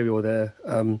month material there.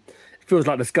 It feels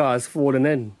like the sky has fallen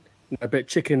in. A bit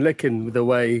chicken licking with the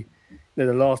way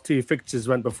the last 2 fixtures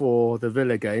went before the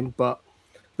Villa game, but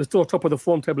we're still top of the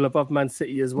form table above Man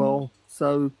City as well.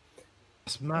 So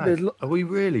that's mad. Are we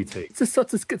really, T? It's just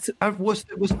such a... What's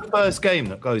the first game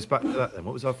that goes back to that then?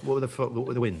 What were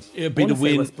the wins? It'd be the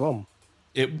win. West Brom.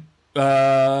 It would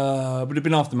have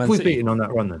been after Man City. We've beaten on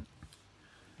that run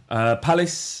then.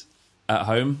 Palace at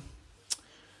home.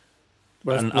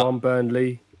 West Brom,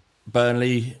 Burnley,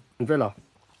 and Villa.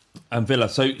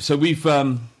 So we've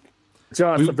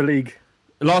Giants of the league.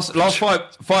 Last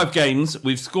five games,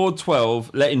 we've scored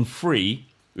 12, let in 3.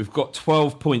 We've got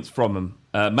 12 points from them.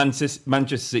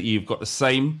 Manchester City, you've got the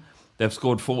same. They've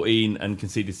scored 14 and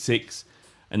conceded 6.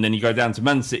 And then you go down to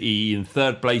Man City in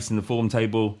 3rd place in the form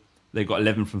table. They've got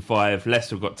 11 from 5.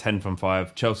 Leicester have got 10 from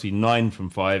 5. Chelsea 9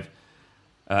 from 5.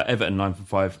 Everton 9 from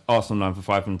 5. Arsenal 9 from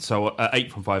 5, and so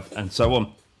 8 from 5, and so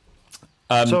on.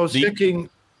 So I was checking.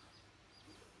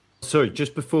 Sorry,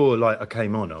 just before I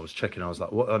came on, I was checking. I was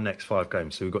like, what are our next 5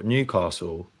 games? So we've got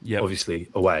Newcastle, obviously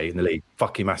away in the league,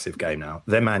 fucking massive game now.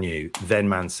 Then Man U, then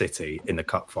Man City in the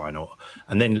cup final,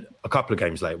 and then a couple of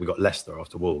games later we got Leicester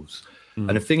after Wolves. And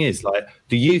the thing is,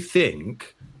 do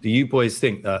you boys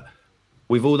think that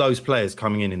with all those players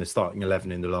coming in the starting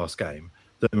 11 in the last game,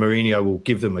 that Mourinho will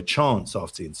give them a chance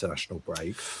after the international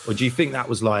break? Or do you think that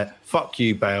was fuck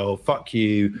you, Bale, fuck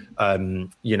you, Dyer,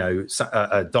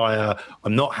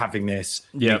 I'm not having this,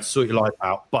 you sort your life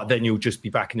out, but then you'll just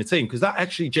be back in the team? Because that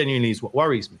actually genuinely is what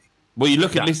worries me. Well, you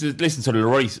look at listen to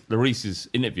Lloris's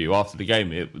interview after the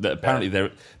game, that apparently there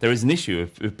is an issue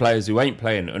with players who ain't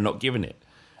playing and not giving it.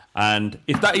 And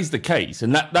if that is the case,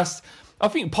 and that's, I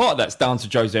think part of that's down to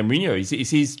Jose Mourinho. It's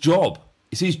his job.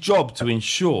 It's his job to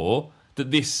ensure that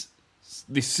this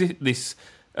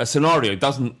scenario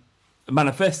doesn't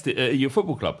manifest at your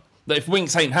football club. That if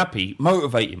Winks ain't happy,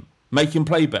 motivate him, make him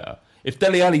play better. If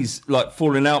Dele Alli's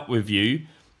falling out with you,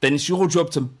 then it's your job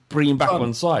to bring him back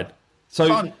on side.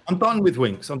 So I'm done with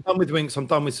Winks. I'm done with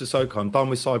Sissoko. I'm done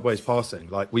with sideways passing.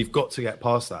 We've got to get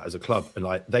past that as a club. And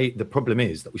the problem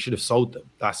is that we should have sold them.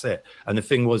 That's it. And the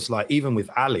thing was, even with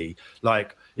Ali,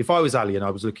 if I was Ali and I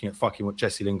was looking at fucking what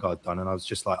Jesse Lingard done, and I was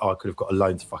just I could have got a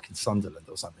loan to fucking Sunderland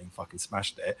or something, fucking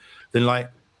smashed it, then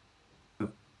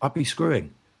I'd be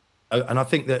screwing. And I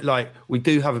think that we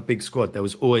do have a big squad. There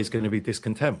was always going to be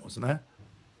discontent, wasn't there?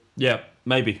 Yeah,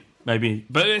 maybe.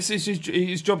 But it's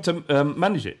his job to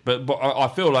manage it. But I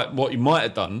feel like what he might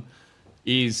have done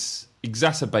is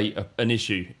exacerbate an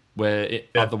issue where it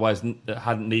otherwise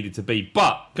hadn't needed to be.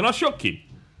 But can I shock you?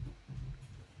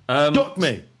 Shock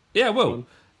me. Yeah, well,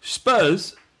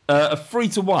 Spurs are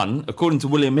 3-1, according to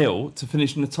William Hill, to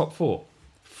finish in the top 4.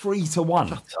 3-1.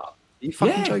 Shut up. Are you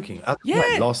fucking joking?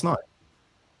 Last night?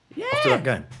 Yeah. After that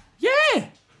game? Yeah.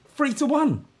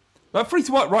 3-1.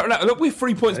 3-1 right now. Look, we're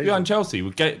 3 points behind Chelsea.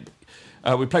 We played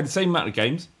the same amount of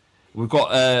games. We've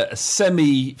got a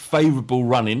semi-favourable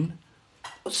run-in.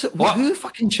 Who are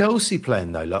fucking Chelsea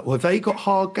playing though? Have they got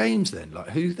hard games then?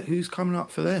 Who's coming up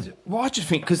for them? Well, I just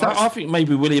think I think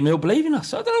maybe William Hill believe in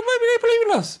us. I don't know. Maybe they believe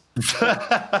in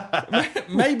us.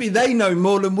 Maybe they know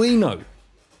more than we know.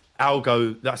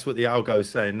 Algo, that's what the algo is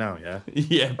saying now. Yeah.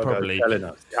 Yeah, probably telling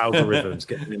us the algorithms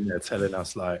getting in there, telling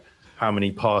us how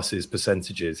many passes,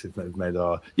 percentages have made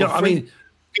our.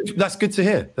 That's good to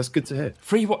hear.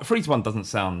 3-1 doesn't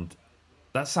sound.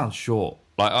 That sounds short.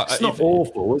 It's not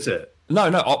awful, is it? No.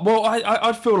 Well,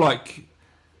 I feel like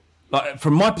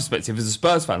from my perspective as a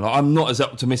Spurs fan, I'm not as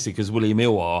optimistic as William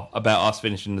Hill are about us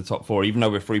finishing in the top 4, even though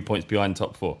we're 3 points behind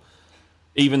top 4.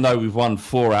 Even though we've won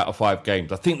 4 out of 5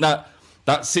 games, I think that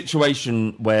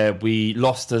situation where we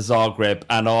lost to Zagreb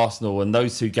and Arsenal, and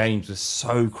those 2 games were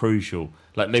so crucial.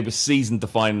 They were season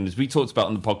defining, as we talked about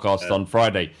on the podcast on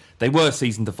Friday. They were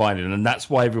season defining, and that's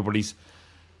why everybody's.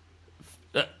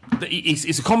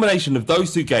 It's a combination of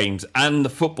those 2 games and the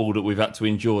football that we've had to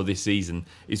endure this season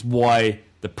is why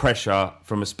the pressure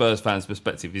from a Spurs fan's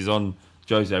perspective is on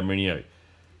Jose Mourinho.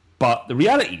 But the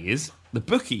reality is the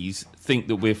bookies think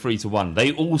that we're 3-1.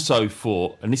 They also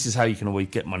thought, and this is how you can always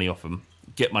get money off them,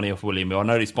 get money off William Hill. I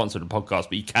know they sponsored the podcast,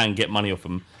 but you can get money off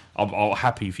them. I'm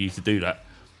happy for you to do that.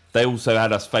 They also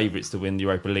had us favourites to win the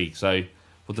Europa League. So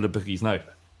what do the bookies know?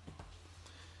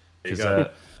 Because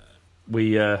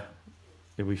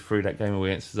we threw that game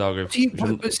away against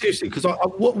Zagreb. But seriously, because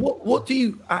what do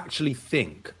you actually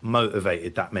think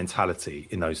motivated that mentality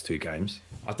in those 2 games?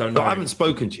 I don't know. I haven't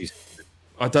spoken to you.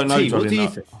 I don't know. What do you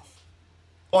think?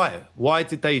 Why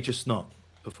did they just not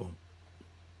perform?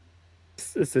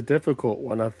 It's a difficult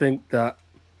one. I think that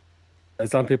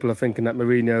Some people are thinking that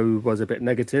Mourinho was a bit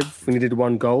negative. We needed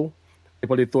 1 goal. They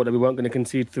probably thought that we weren't going to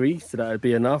concede 3, so that would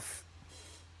be enough.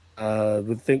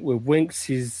 We think with Winks,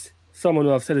 he's someone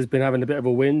who I've said has been having a bit of a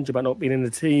whinge about not being in the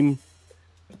team.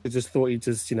 I just thought he'd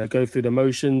just, go through the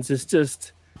motions. It's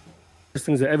just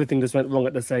things that everything just went wrong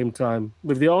at the same time.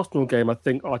 With the Arsenal game, I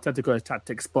think Arteta got his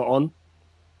tactics spot on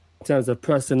in terms of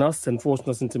pressing us and forcing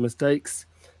us into mistakes.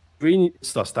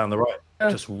 Rinsed us down the right.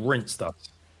 Just rinsed us.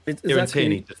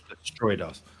 Exactly. Just destroyed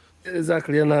us.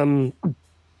 Exactly. And I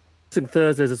think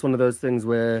Thursdays is one of those things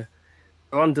where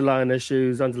underlying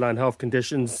issues, underlying health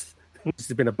conditions, which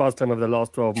has been a buzz term over the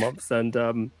last 12 months. And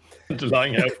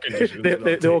underlying health conditions.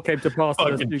 they all came to pass in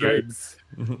those 2 games.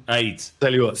 AIDS.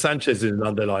 Tell you what, Sanchez is an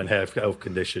underlying health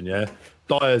condition, yeah?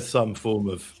 Dyer's some form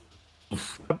of...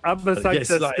 I'm a Sanchez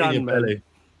stand, man.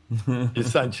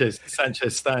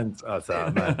 Sanchez stands. Oh,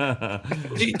 man.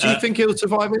 Do you think he'll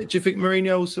survive it? Do you think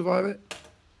Mourinho will survive it?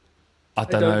 I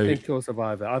don't think he'll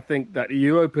survive it. I think that the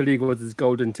Europa League was his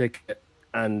golden ticket,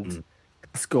 and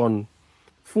it's gone.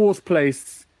 4th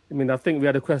place. I mean, I think we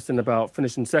had a question about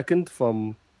finishing 2nd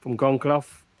from Gonclough.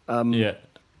 Yeah.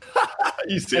 Are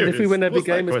you serious? And if we win every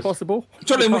game, it's possible.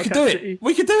 Johnny, we could do it.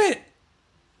 We could do it.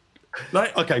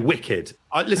 Like, okay, wicked.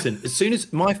 Listen, as soon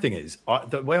as my thing is,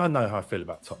 the way I know how I feel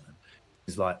about Tottenham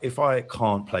is like, if I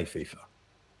can't play FIFA,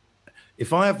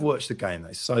 if I have watched a game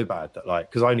that is so bad that, like,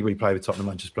 because I only really play with Tottenham,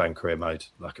 I'm just playing career mode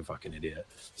like a fucking idiot,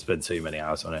 spend too many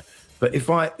hours on it. But if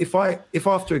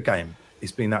after a game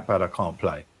it's been that bad I can't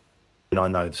play, then I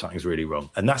know something's really wrong,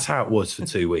 and that's how it was for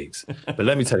 2 weeks. But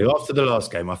let me tell you, after the last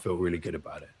game, I feel really good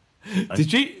about it.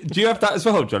 Do you have that as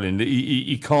well, Johnny? That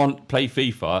you can't play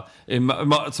FIFA.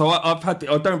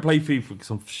 I don't play FIFA because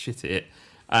I'm shit at it.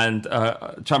 And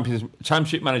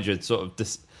Championship Manager sort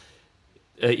of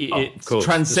it's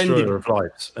transcended.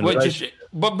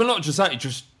 But not just that. It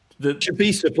just there should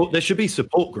be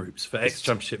support groups for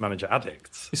ex-Championship Manager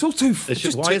addicts. It's all too.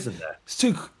 Why isn't there?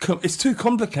 It's too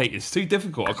complicated. It's too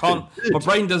difficult. I can't. My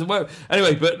brain doesn't work.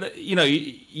 Anyway, but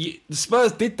the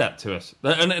Spurs did that to us,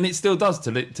 and it still does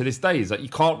to this day. It's like you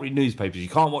can't read newspapers, you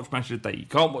can't watch Match of the Day, you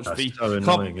can't watch FIFA, so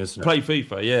annoying, isn't it? Play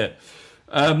FIFA. Yeah,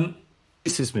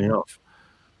 pisses me off.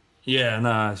 Yeah,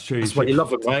 no, it's true. That's what you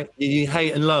love it, right? You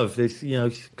hate and love this,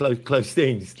 close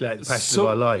things like the passion of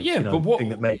our life. Yeah, but what thing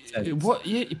that makes sense.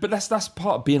 But that's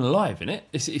part of being alive, isn't it?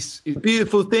 It's a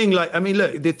beautiful thing. Like, I mean,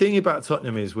 look, the thing about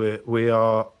Tottenham is we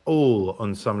are all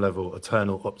on some level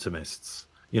eternal optimists.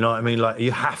 You know what I mean? Like,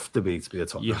 you have to be a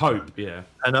Tottenham. You hope, yeah.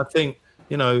 And I think,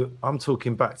 I'm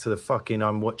talking back to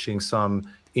I'm watching some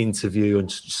interview on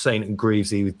Saint and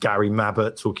Greavesy with Gary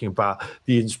Mabbott talking about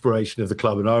the inspiration of the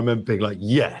club, and I remember being like,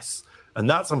 yes. And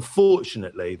that's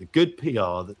unfortunately the good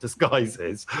PR that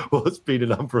disguises what's been a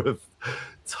number of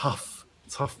tough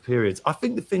periods. I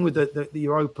think the thing with the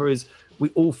Europa is we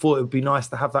all thought it would be nice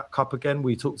to have that cup again.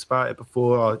 We talked about it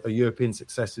before. Our European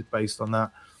success is based on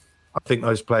that. I think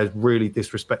those players really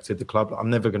disrespected the club. I'm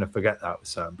never going to forget that with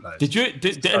certain players.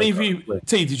 Did any of you,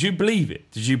 T, did you believe it?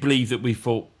 Did you believe that we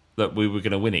thought that we were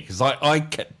going to win it? Because I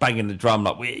kept banging the drum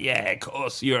like, of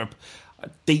course, Europe.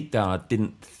 Deep down, I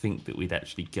didn't think that we'd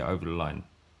actually get over the line.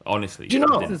 Honestly, do you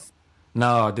know?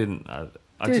 No, I didn't.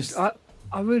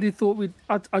 I really thought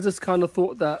I just kind of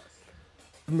thought that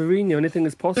Mourinho, anything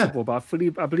is possible. Yeah.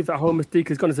 But I believe that whole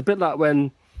mystique is gone. It's a bit like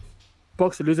when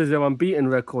boxer loses their unbeaten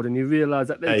record, and you realise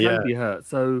that they can be hurt.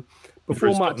 So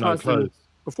before Mike Tyson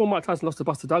lost to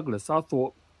Buster Douglas, I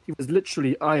thought he was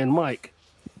literally Iron Mike.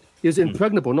 He was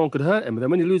impregnable. No one could hurt him. But then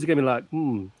when you lose a game, you're like,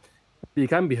 he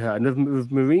can be hurt. And with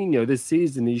Mourinho this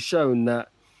season, he's shown that,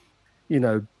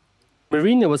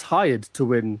 Mourinho was hired to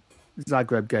win the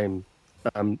Zagreb game,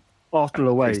 Arsenal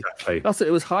away. Exactly. That's what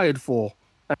it was hired for.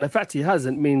 And the fact he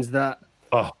hasn't means that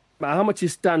no matter how much you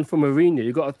stand for Mourinho,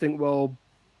 you've got to think, well,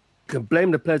 you can blame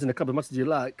the players in the club as much as you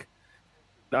like.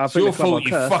 It's your fault,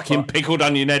 you fucking pickled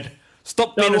onion head.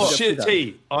 Stop being a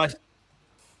shit.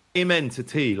 Amen to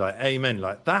T, like amen.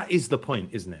 Like, that is the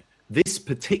point, isn't it? This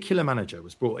particular manager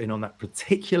was brought in on that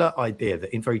particular idea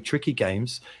that in very tricky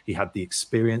games, he had the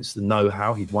experience, the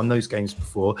know-how. He'd won those games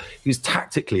before. He was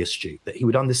tactically astute, that he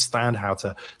would understand how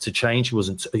to change. He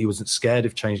wasn't scared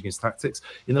of changing his tactics.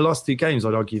 In the last 2 games,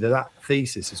 I'd argue that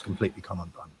thesis has completely come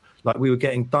undone. Like, we were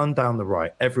getting done down the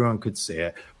right. Everyone could see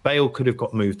it. Bale could have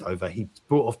got moved over. He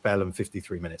brought off Bell in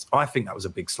 53 minutes. I think that was a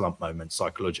big slump moment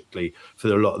psychologically for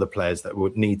a lot of the players that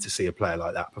would need to see a player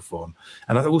like that perform.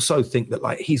 And I also think that,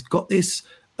 like, he's got this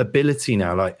ability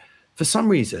now. Like, for some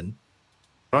reason,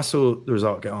 when I saw the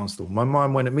result against Arsenal, my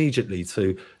mind went immediately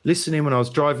to listening when I was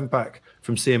driving back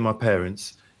from seeing my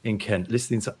parents in Kent,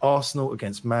 listening to Arsenal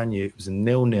against Man U. It was a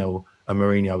 0-0. and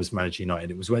Mourinho was managing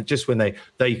United. It was when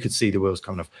they could see the wheels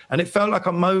coming off, and it felt like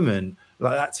a moment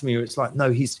like that to me. Where it's like,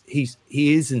 no, he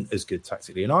isn't as good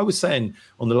tactically. And I was saying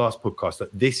on the last podcast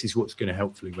that this is what's going to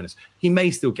helpfully win us. He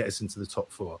may still get us into the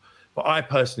top 4, but I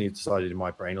personally have decided in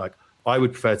my brain, like, I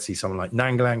would prefer to see someone like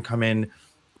Nangolan come in,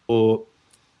 or,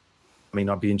 I mean,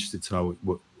 I'd be interested to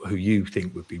know who you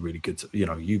think would be really good to,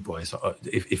 you boys,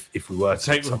 if we were to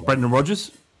take Brendan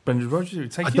Rodgers. Brendan Rodgers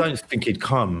would take. I don't think he'd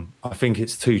come. I think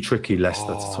it's too tricky,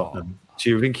 Leicester to Tottenham. Do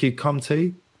you think he'd come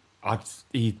too?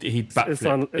 He'd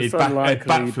backflip. It's unlikely,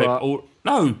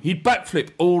 he'd backflip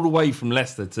all the way from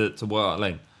Leicester to White Hart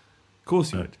Lane. Of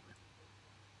course he would.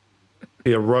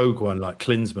 Be a rogue one like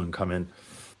Klinsmann come in.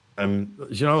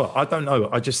 You know what? I don't know.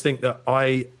 I just think that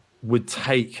I would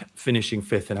take finishing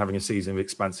 5th and having a season of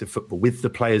expansive football with the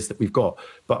players that we've got.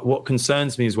 But what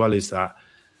concerns me as well is that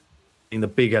the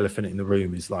big elephant in the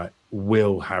room is like,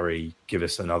 will Harry give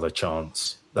us another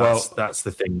chance? That's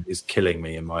the thing that is killing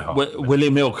me in my heart.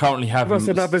 William Hill currently having... Give us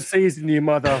another season, you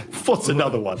mother. What's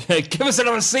another one? Give us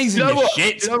another season, you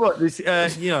shit. You know what? This,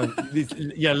 this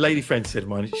lady friend said of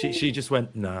mine, she just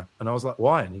went, nah. And I was like,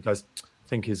 why? And he goes, I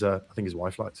think his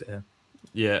wife likes it here.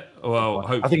 Yeah, well,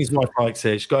 I think his wife likes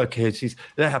it. She's got a kid.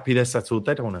 They're happy. They're settled.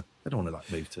 They don't want to like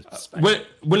move to Spain.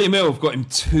 William Hill have got him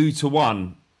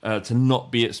 2-1 to not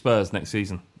be at Spurs next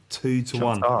season.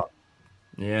 2-1.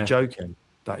 Yeah, you're joking.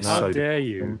 That is How dare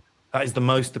you? That is the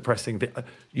most depressing thing.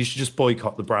 You should just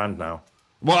boycott the brand now.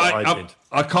 Well,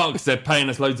 I can't because they're paying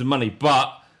us loads of money.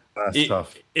 But that's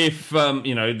tough. If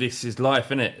this is life,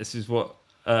 innit? This is what.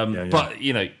 But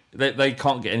they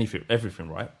can't get everything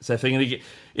right. So if they're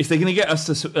going to get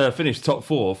us to finish top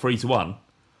 4 3-1,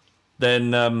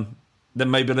 then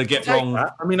maybe they get wrong.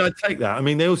 That. I mean, I'd take that. I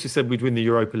mean, they also said we'd win the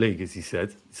Europa League, as he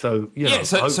said. So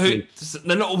so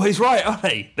they're not always right, are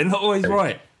they? They're not always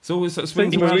right. It's always sort of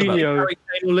swings and roundabouts. Harry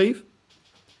Kane will leave.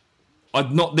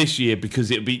 Not this year,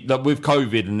 because it'd be like with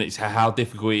COVID and it's how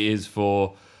difficult it is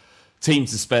for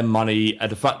teams to spend money,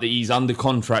 and the fact that he's under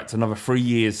contract another 3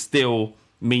 years still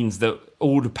means that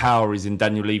all the power is in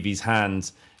Daniel Levy's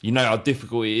hands. You know how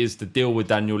difficult it is to deal with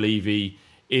Daniel Levy.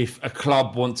 If a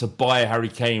club wants to buy Harry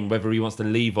Kane, whether he wants to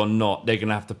leave or not, they're going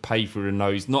to have to pay through the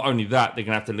nose. Not only that, they're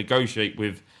going to have to negotiate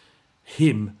with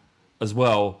him as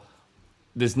well.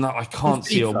 I can't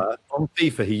see on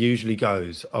FIFA. He usually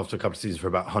goes after a couple of seasons for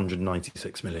about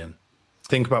 196 million.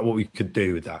 Think about what we could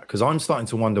do with that, because I'm starting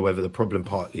to wonder whether the problem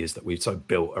partly is that we've so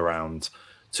built around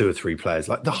 2 or 3 players.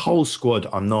 Like the whole squad,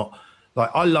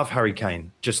 I love Harry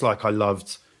Kane, just like I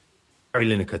loved Gary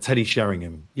Lineker, Teddy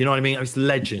Sheringham. You know what I mean? It's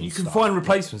legend. You can find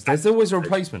replacements. There's always a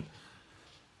replacement.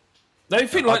 They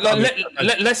feel like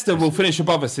Leicester will finish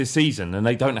above us this season, and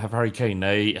they don't have Harry Kane.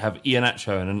 They have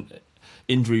Iheanacho and an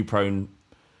injury-prone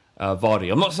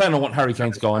Vardy. I'm not saying I want Harry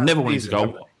Kane to go. I never wanted to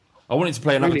go. I wanted to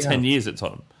play another 10 years at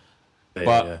Tottenham.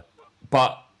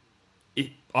 But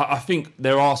I think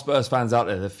there are Spurs fans out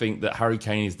there that think that Harry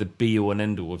Kane is the be-all and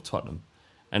end-all of Tottenham.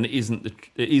 And it isn't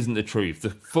the truth. The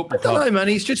football I don't know, man.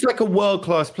 He's just like a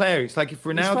world-class player. It's like if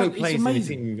Ronaldo plays in the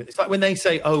team, it's like when they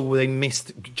say, "Oh, well, they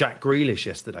missed Jack Grealish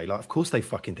yesterday." Like, of course they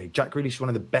fucking did. Jack Grealish is one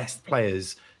of the best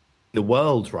players in the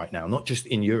world right now, not just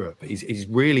in Europe. He's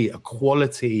really a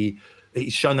quality.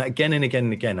 He's shown that again and again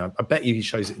and again. I bet you he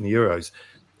shows it in the Euros.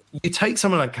 You take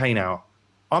someone like Kane out.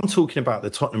 I'm talking about the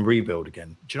Tottenham rebuild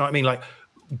again. Do you know what I mean? Like,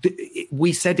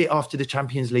 we said it after the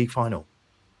Champions League final.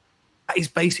 That is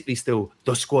basically still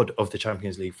the squad of the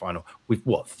Champions League final with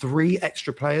 3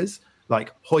 extra players?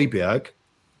 Like Højbjerg,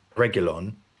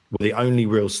 Reguilon were the only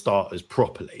real starters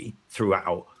properly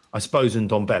throughout. I suppose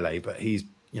Ndombele, but he's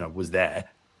was there.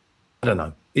 I don't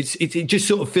know. It just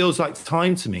sort of feels like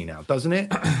time to me now, doesn't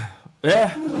it?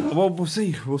 Yeah. Well, we'll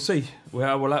see.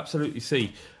 We'll absolutely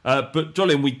see. But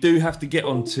Jolien, we do have to get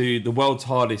on to the world's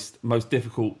hardest, most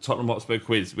difficult Tottenham Hotspur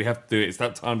quiz. We have to do it. It's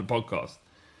that time of the podcast.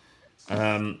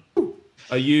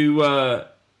 Are you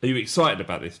excited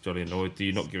about this, Jolien, or do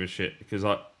you not give a shit? Because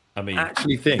I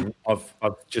actually think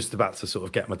I'm just about to sort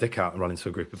of get my dick out and run into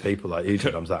a group of people like you.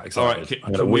 I'm that excited. All right,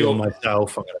 I'm going to wheel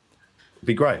myself. It'll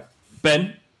be great.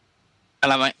 Ben.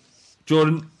 Hello, mate.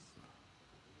 Jordan.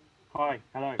 Hi.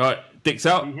 Hello. All right, dick's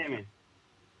out. Can you hear me?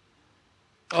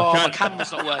 Oh, my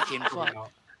camera's not working.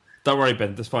 Don't worry,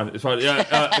 Ben. That's fine. It's fine. Yeah,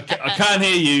 I can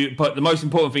hear you, but the most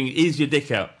important thing is your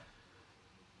dick out.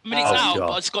 I mean, it's out,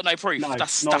 but it's got no proof. No,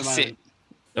 that's it.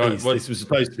 All right, this was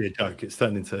supposed to be a joke. It's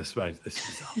turned into a space.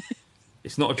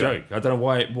 It's not a joke. I don't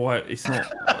know why it's not.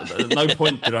 At no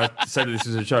point did I say that this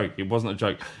is a joke. It wasn't a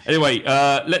joke. Anyway,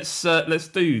 let's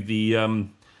do the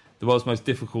world's most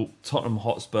difficult Tottenham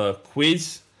Hotspur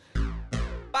quiz.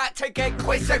 About to get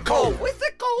quizzical.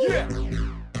 Yeah.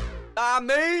 I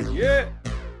mean, yeah.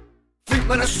 Think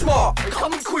man are smart,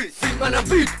 come and quiz. Think man are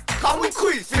big, come and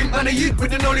quiz. Think man are yid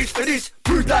with the knowledge for this.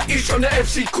 Prove that ish on the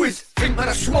FC quiz. Think man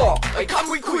are smart,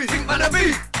 come we quiz. Think man are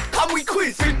big, come we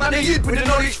quiz. Think man are yid with the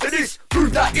knowledge for this.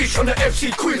 Prove that ish on the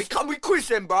FC quiz. Come we quiz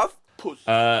then, bruv.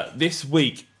 This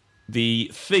week, the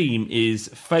theme is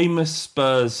famous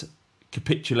Spurs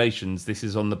capitulations. This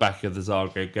is on the back of the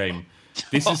Zagreb game.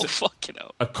 This is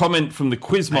a comment from the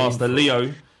quizmaster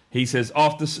Leo. He says,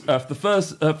 after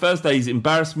Thursday's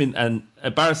embarrassing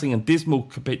and dismal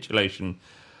capitulation,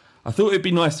 I thought it'd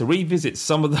be nice to revisit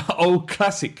some of the old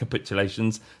classic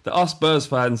capitulations that us Spurs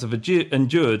fans have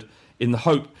endured in the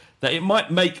hope that it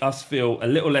might make us feel a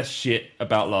little less shit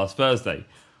about last Thursday.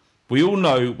 We all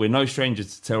know we're no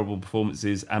strangers to terrible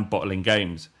performances and bottling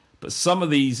games, but some of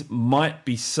these might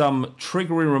be some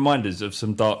triggering reminders of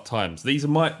some dark times. These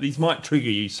might trigger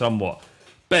you somewhat.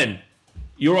 Ben,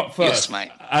 you're up first. Yes,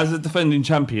 mate. As a defending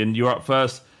champion, you're up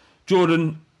first.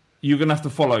 Jordan, you're going to have to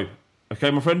follow.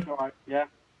 Okay, my friend? All right, yeah.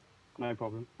 No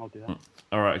problem. I'll do that.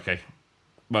 All right, okay.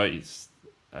 Well,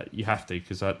 you have to,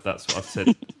 because that's what I've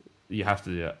said. You have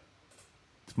to do that.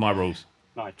 It's my rules.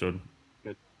 Nice. Jordan.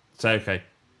 Good. Say okay.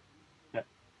 Yeah.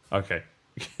 Okay.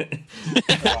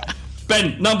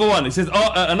 Ben, number one. It says,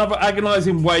 another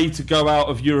agonising way to go out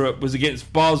of Europe was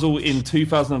against Basel in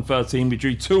 2013. We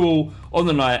drew 2-2 on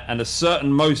the night and a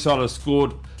certain Mo Salah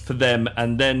scored for them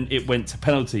and then it went to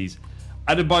penalties.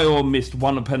 Adebayor missed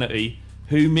one penalty.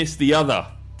 Who missed the other?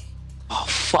 Oh,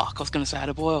 fuck. I was going to say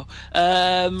Adebayor.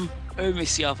 Who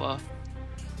missed the other?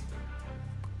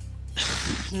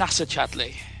 Nasser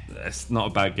Chadley. That's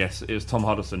not a bad guess. It was Tom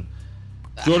Huddleston.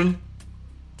 Jordan?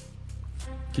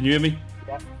 Can you hear me?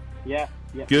 Yeah.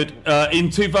 Good.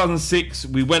 In 2006,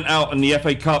 we went out in the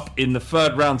FA Cup in the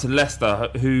third round to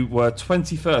Leicester, who were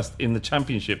 21st in the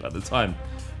Championship at the time.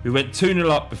 We went 2-0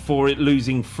 up before it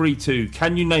losing 3-2.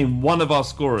 Can you name one of our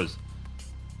scorers?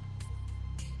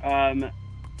 Gutting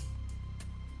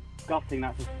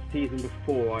that's the season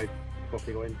before I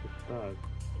probably got into Spurs.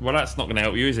 Well, that's not going to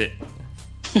help you, is it?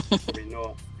 Probably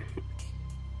not.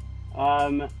 I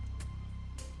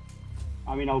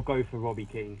mean, I'll go for Robbie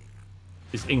Keane.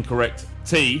 It's incorrect.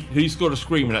 T, who scored a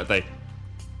screamer that day?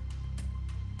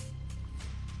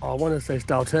 I want to say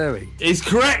Stalteri. It's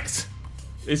correct.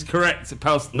 It's correct.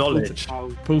 Knowledge.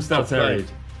 Paul Stalteri.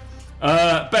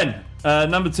 Ben,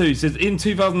 number two, says in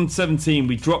 2017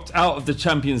 we dropped out of the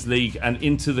Champions League and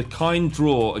into the kind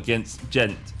draw against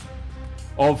Gent.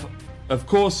 Of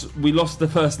course, we lost the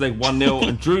first leg 1-0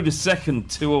 and drew the second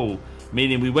 2-2,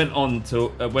 meaning we went on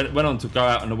to go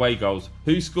out on away goals.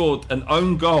 Who scored an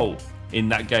own goal in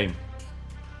that game?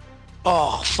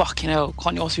 Oh, fucking hell.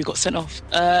 Can't you ask who got sent off?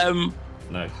 No,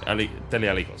 Dele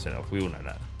Alli got sent off. We all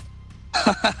know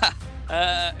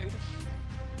that.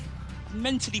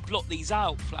 Mentally block these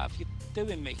out, Flav. You're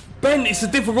doing me. Ben, it's a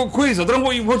difficult quiz. I don't know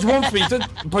what you want from me.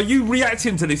 By you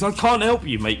reacting to this, I can't help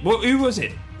you, mate. Who was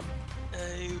it?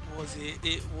 Who was it?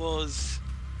 It was...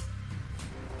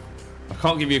 I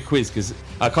can't give you a quiz because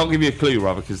I can't give you a clue,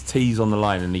 rather, because T's on the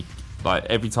line and he, like,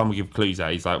 every time we give clues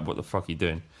out, he's like, "What the fuck are you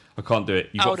doing?" I can't do it.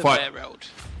 You've got 5.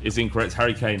 It's incorrect.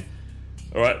 Harry Kane.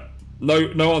 All right.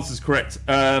 No answer's correct.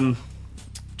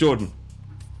 Jordan.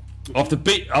 After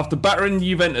battering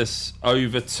Juventus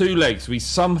over 2 legs, we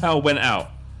somehow went out.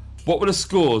 What were the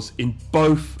scores in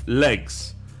both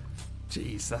legs?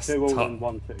 Jeez, that's 2-2 and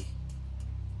 1-2.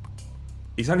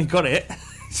 He's only got it.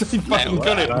 He's only fucking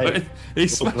got it. But he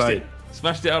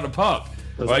smashed it out of the park.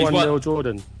 It was 1-0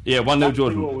 Jordan. Yeah, 1-0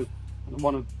 Jordan. Was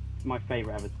one of my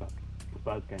favourite ever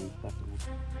Spurs games, definitely.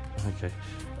 Okay.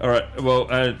 All right. Well,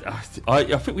 I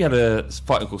think we had a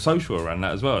fight called Social around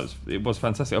that as well. It was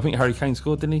fantastic. I think Harry Kane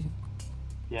scored, didn't he?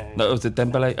 Yeah. No, it was a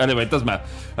Dembele. Anyway, it doesn't matter.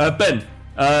 Ben,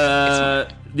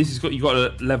 you got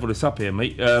to level this up here,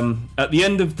 mate. At the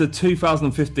end of the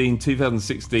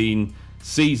 2015-2016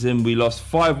 season, we lost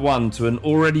 5-1 to an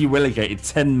already relegated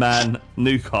 10-man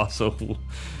Newcastle.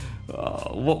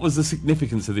 What was the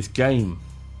significance of this game?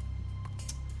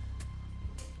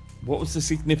 What was the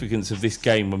significance of this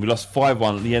game when we lost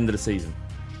 5-1 at the end of the season?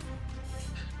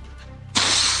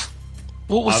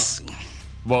 What was...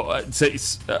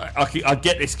 I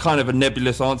get this kind of a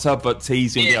nebulous answer, but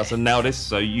T's going to be able to nail this,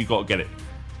 so you got to get it.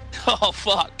 Oh,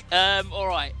 fuck. All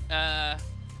right.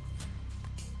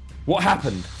 What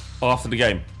happened after the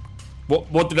game?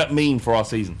 What did that mean for our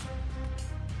season?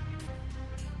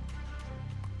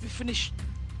 We finished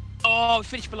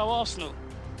below Arsenal.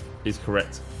 Is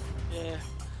correct. Yeah.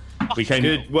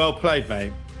 Good, well played,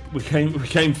 mate. We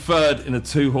came third in a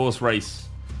 2-horse race.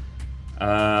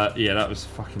 Yeah, that was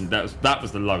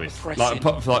the lowest. Like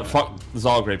fuck the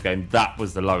Zagreb game, that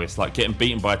was the lowest. Like getting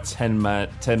beaten by 10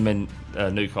 men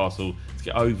Newcastle to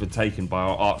get overtaken by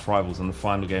our arch rivals in the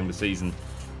final game of the season,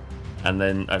 and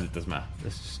then it doesn't matter.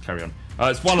 Let's just carry on.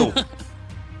 It's 1-1.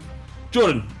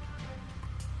 Jordan.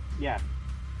 Yeah.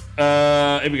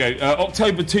 Here we go.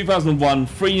 October 2001,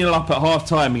 3-0 up at half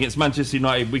time against Manchester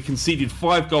United. We conceded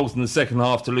 5 goals in the second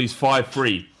half to lose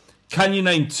 5-3. Can you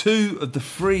name 2 of the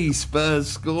 3 Spurs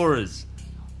scorers?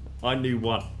 I knew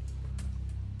 1.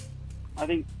 I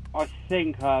think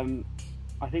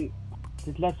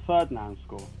did Les Ferdinand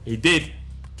score? He did.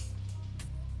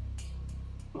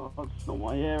 Oh, it's not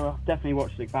my era. Definitely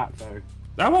watched it back though.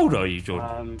 How old are you,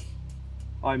 Jordan?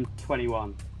 I'm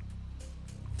 21.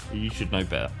 You should know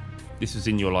better. This was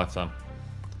in your lifetime.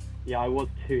 Yeah, I was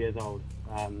 2 years old.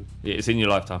 Yeah, it's in your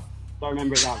lifetime. I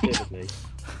remember it that vividly.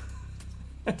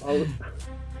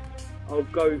 I'll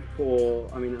go for.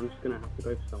 I mean, I'm just gonna have to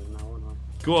go for someone now, aren't I?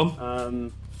 Go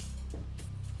on.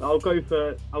 I'll go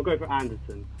for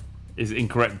Anderson. Is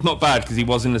incorrect. Not bad because he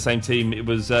was in the same team. It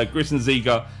was Grissom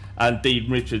Ziga and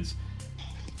Dean Richards.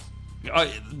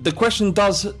 The question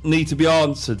does need to be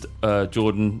answered,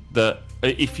 Jordan. That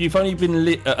if you've only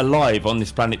been alive on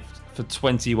this planet for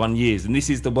 21 years, and this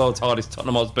is the world's hardest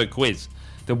Tottenham Hotspur quiz,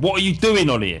 then what are you doing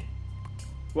on here?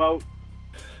 Well,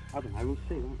 I don't know. We'll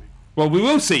see, won't we? Well, we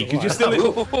will see because you're still.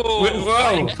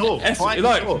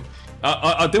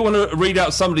 I do want to read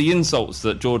out some of the insults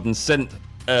that Jordan sent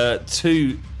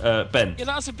to Ben. Yeah,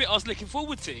 that's a bit I was looking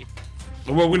forward to.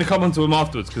 Well, we're going to come on to them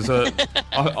afterwards because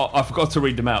I forgot to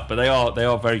read them out, but they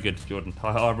are very good, Jordan.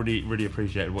 I really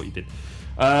appreciated what you did.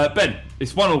 Ben,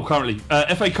 it's 1-1 currently.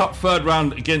 FA Cup third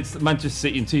round against Manchester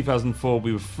City in 2004.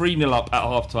 We were 3-0 up at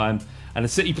half time, and a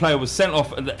City player was sent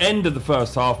off at the end of the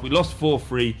first half. We lost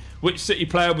 4-3. Which City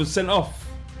player was sent off?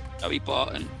 Joey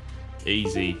Barton.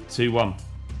 Easy. 2-1.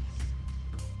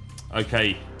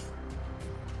 Okay.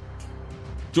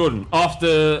 Jordan,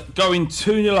 after going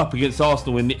 2-0 up against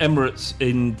Arsenal in the Emirates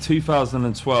in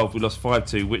 2012, we lost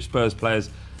 5-2. Which Spurs player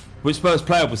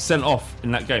was sent off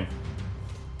in that game?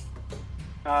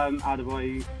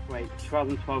 Adebayor. Wait,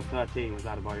 2012-13 was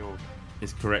Adebayor.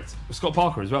 It's correct. Scott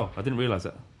Parker as well. I didn't realise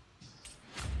that.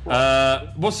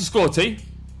 What's the score, T?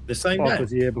 The same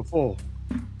Parker's the year before.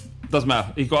 Doesn't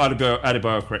matter. He got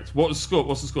Adebayor correct. What's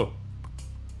the score?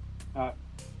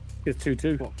 It's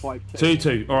 2-2. What, 5-2?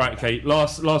 2-2. All right, okay.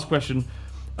 Last question.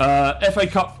 FA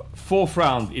Cup fourth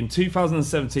round in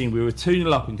 2017, we were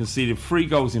 2-0 up and conceded 3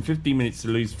 goals in 15 minutes to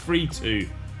lose 3-2.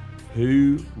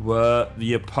 Who were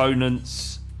the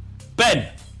opponents?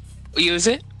 Ben. What year is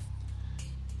it?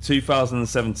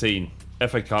 2017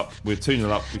 FA Cup. We're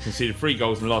 2-0 up. We conceded 3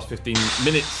 goals in the last 15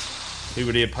 minutes. Who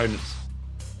were the opponents?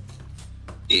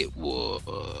 It was.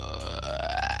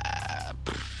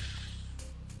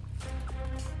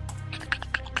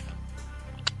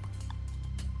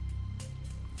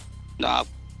 Nah,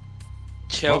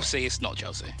 Chelsea. What? It's not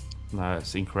Chelsea. No,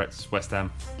 it's incorrect. It's West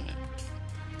Ham.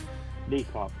 League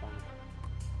Cup.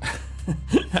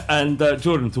 And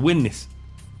Jordan, to win this.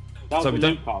 That was the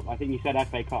League Cup. I think you said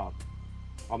FA Cup.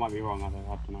 I might be wrong. I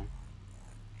don't know.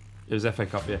 It was FA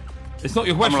Cup, yeah. It's not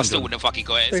your question. I still wouldn't have fucking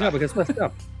got it. FA Cup against West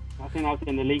Ham. I think I was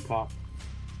in the League Cup.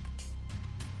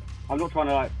 I'm not trying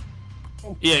to like.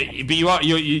 Yeah, but you are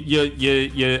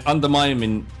you're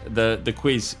undermining the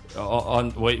quiz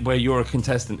on where you're a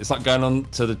contestant. It's like going on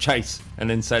to the chase and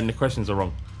then saying the questions are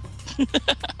wrong.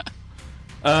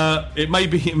 It may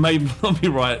not be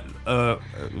right.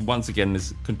 Once again,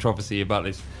 there's controversy about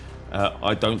this.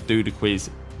 I don't do the quiz.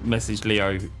 Message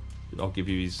Leo. I'll give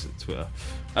you his Twitter.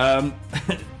 To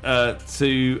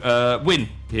win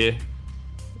here.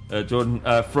 Jordan,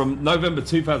 from November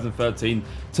 2013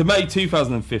 to May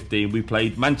 2015, we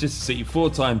played Manchester City 4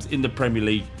 times in the Premier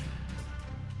League.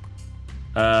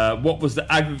 What was the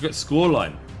aggregate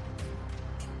scoreline?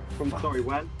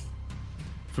 When?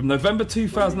 From November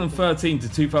 2013 to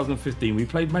 2015, we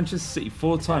played Manchester City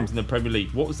 4 times in the Premier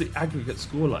League. What was the aggregate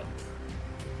scoreline?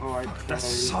 All right, that's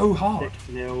so hard.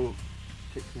 6-0,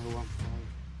 1-5,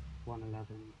 1-11.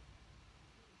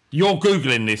 You're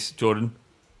Googling this, Jordan.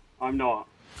 I'm not.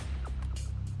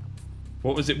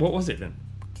 What was it then?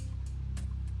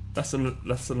 That's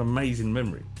an amazing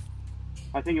memory.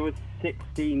 I think it was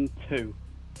 16-2 to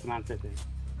Man City.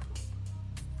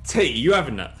 T, are you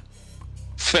having that?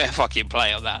 Fair fucking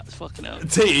play on that. Fucking hell.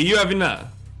 T, are you having that? What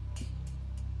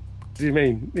do you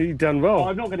mean? He done well.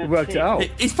 I'm not going to worked it out.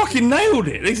 He's fucking nailed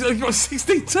it. He's got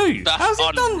 62. That's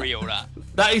unreal, that.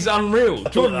 That is unreal.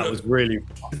 Jordan, that was really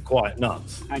quite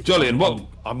nuts. Jolyon, what?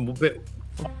 I'm a bit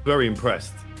very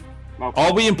impressed.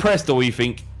 Are we impressed or we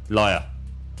think liar?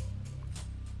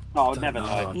 No, I would never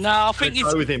know. No, I think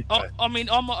Go with him. I mean,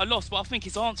 I'm at a loss, but I think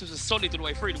his answers are solid all the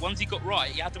way through. The ones he got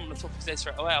right, he had them on the top of his head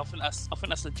straight away. I think that's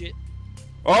legit.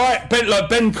 All right,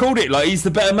 Ben called it. Like, he's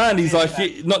the better man. He's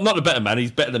not the better man.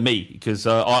 He's better than me, because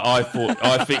I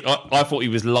thought he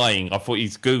was lying. I thought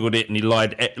he's googled it and he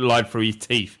lied through his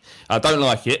teeth. I don't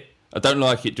like it.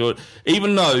 Jordan.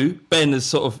 Even though Ben has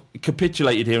sort of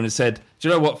capitulated here and has said, "Do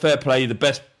you know what? Fair play. The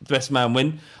best man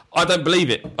win." I don't believe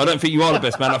it. I don't think you are the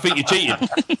best man. I think you're cheating.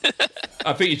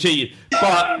 But it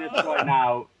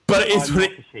is what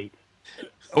it.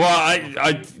 Well,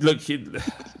 I look. You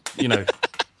know.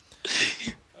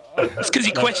 It's because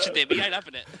he questioned him. He ain't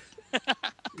having it.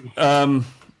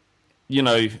 You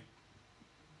know,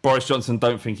 Boris Johnson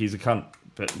don't think he's a cunt,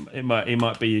 but it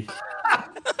might be.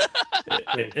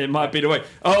 It might be the way.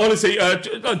 Honestly,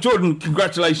 Jordan,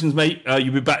 congratulations, mate.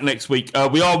 You'll be back next week.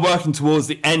 We are working towards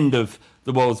the end of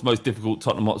the world's most difficult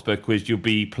Tottenham Hotspur quiz. You'll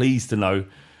be pleased to know.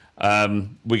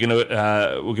 We're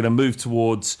gonna move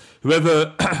towards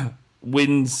whoever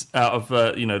wins out of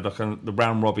the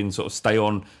round robin sort of stay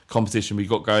on competition we've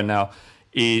got going now.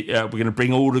 We're going to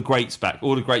bring all the greats back,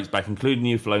 including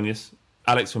you, Felonius,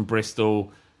 Alex from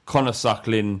Bristol, Connor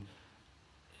Suckling,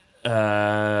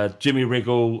 Jimmy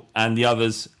Riggle, and the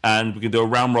others, and we can do a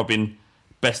round robin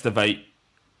best of 8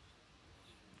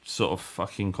 sort of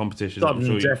fucking competition.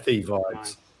 Sudden deathy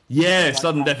vibes. Yeah,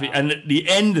 sudden deathy. And at the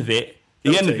end of it,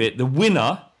 the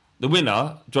winner,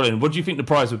 Jolyon, what do you think the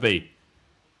prize would be?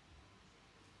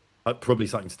 Probably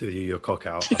something to do with your cock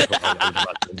out.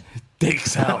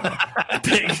 Dicks out.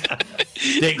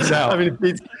 Dicks out. I mean,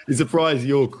 it's a prize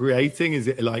you're creating. Is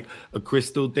it like a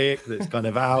crystal dick that's kind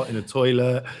of out in a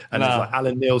toilet, and it's like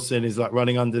Alan Nielsen is like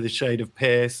running under the shade of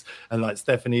Pierce, and like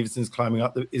Stefan Everson's climbing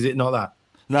up? Is it not that?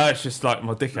 No, it's just like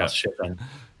my dick out. That's shit then.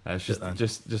 It's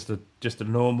just a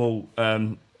normal.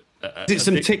 Did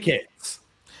some tickets?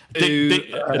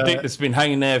 A dick that's been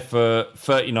hanging there for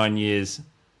 39 years.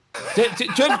 Do you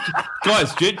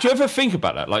ever think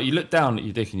about that? Like, you look down at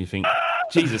your dick and you think,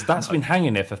 Jesus, that's been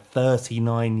hanging there for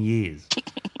 39 years.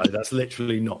 No, that's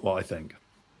literally not what I think.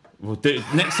 Well,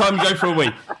 next time you go for a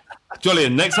wee,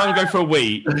 Jolyon, next time you go for a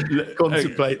wee,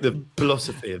 contemplate the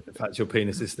philosophy of the fact your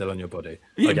penis is still on your body.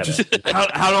 Yeah,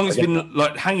 how long it's been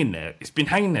like hanging there? It's been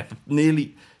hanging there for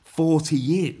nearly 40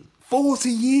 years. 40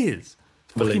 years.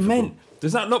 Fucking meant.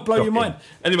 Does that not blow your mind?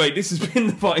 Anyway, this has been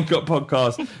the Fighting Cock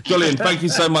podcast. Jolyon, thank you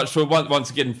so much for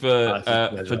once again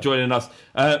for joining us.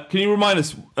 Can you remind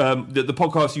us the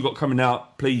podcast you got coming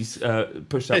out? Please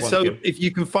push that one. So again. if you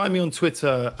can find me on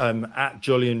Twitter at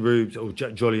Jolyon Rubes or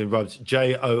Jolyon Rubs,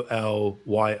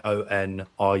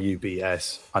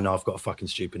 JOLYONRUBS. I know I've got a fucking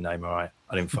stupid name. All right,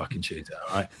 I didn't fucking choose it.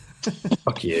 All right,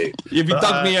 fuck you. You've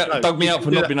dug me out for not being able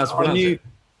to pronounce it.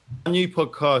 A new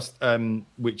podcast,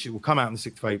 which will come out on the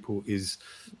 6th of April, is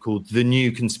called The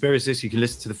New Conspiracist. You can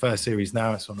listen to the first series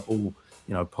now. It's on all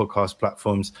podcast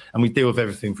platforms, and we deal with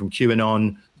everything from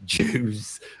QAnon,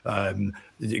 Jews,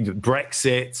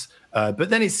 Brexit. But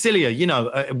then it's sillier.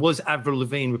 Was Avril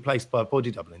Lavigne replaced by a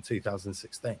body double in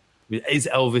 2016? Is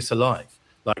Elvis alive?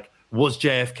 Like, was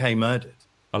JFK murdered?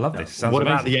 I love this. Sounds what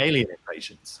amazing. About the alien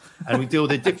invasions? And we deal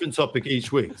with a different topic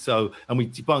each week. And we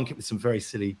debunk it with some very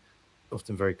silly,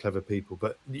 often very clever people.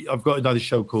 But I've got another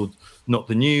show called Not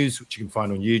the News, which you can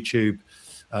find on YouTube.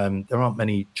 There aren't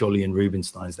many Jolyon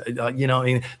Rubinsteins.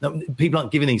 People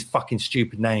aren't giving these fucking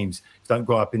stupid names. Don't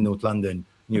grow up in North London.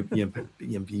 You've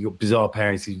got bizarre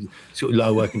parents who sort of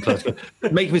low working class.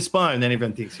 Make them aspire, and then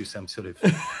everyone thinks you're some sort of,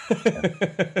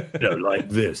 like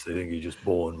this. They think you're just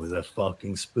born with a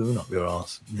fucking spoon up your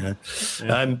ass. Yeah.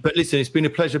 But listen, it's been a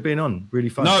pleasure being on. Really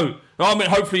fun. No, I mean,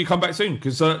 hopefully you come back soon,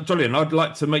 because Jolyon, I'd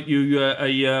like to make you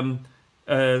a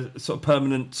sort of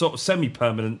permanent, sort of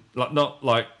semi-permanent, like not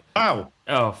like. Wow.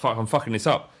 Oh fuck! I'm fucking this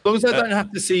up. As long as I don't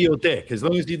have to see your dick, as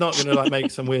long as you're not going to like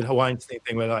make some weird Hawaiian thing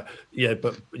where like, yeah,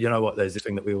 but you know what? There's the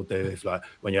thing that we all do. If like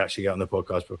when you actually get on the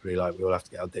podcast properly, like we all have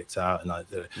to get our dicks out and like,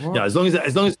 as long as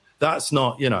that's not, as long as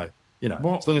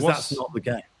that's not the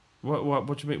game.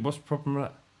 What do you mean? What's the problem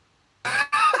with that?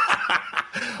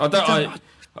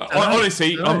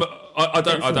 Honestly, I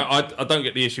don't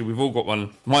get the issue. We've all got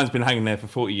one. Mine's been hanging there for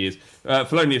 40 years.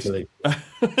 Felonius,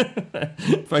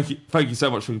 thank you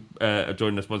so much for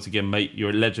joining us once again, mate. You're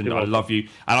a legend. I love you,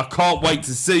 and I can't wait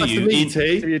to see you.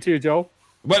 See you too, Joel.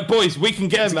 Well, boys, we can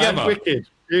get together. Man, wicked.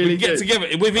 Really we can get together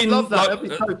within that'd be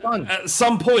so fun. At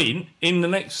some point in the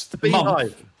next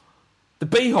month. The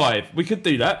Beehive. We could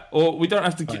do that, or we don't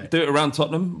have to do it around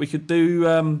Tottenham. We could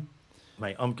do.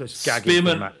 Mate, I'm just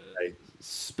gagging.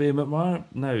 Spearmint Mire?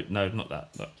 No, not that.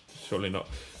 No, surely not.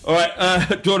 All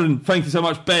right, Jordan, thank you so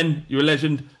much. Ben, you're a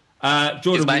legend.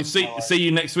 Jordan, we'll see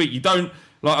you next week. You don't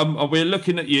Like we're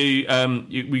looking at you.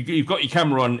 You've got your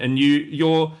camera on, and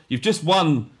you've just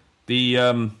won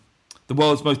the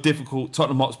world's most difficult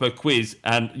Tottenham Hotspur quiz,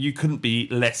 and you couldn't be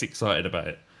less excited about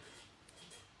it.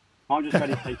 I'm just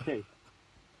ready to say tea.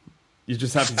 You're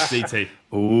just happy to see tea.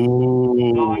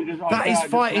 Ooh, No, that is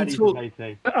fighting talk.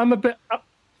 I'm a bit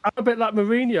like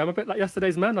Mourinho. I'm a bit like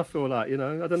yesterday's man. I feel like, I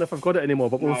don't know if I've got it anymore,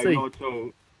 but we'll see. Not at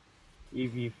all.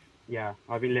 Yeah,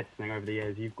 I've been listening over the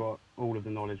years. You've got all of the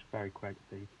knowledge very quick,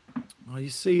 Steve. Oh, you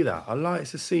see that? I like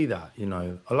to see that.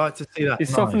 I like to see that.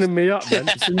 It's softening me up, man.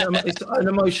 It's an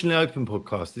emotionally open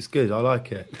podcast. It's good. I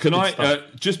like it. Can I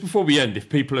just before we end, if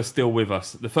people are still with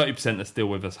us, the 30% are still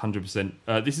with us,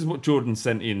 100%. This is what Jordan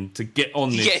sent in to get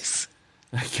on this. Yes.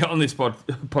 Get on this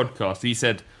podcast. He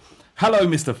said, "Hello,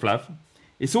 Mr. Flav.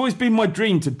 It's always been my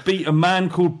dream to beat a man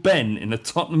called Ben in a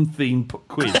Tottenham-themed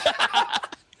quiz.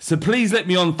 So please let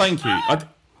me on, thank you."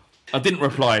 I didn't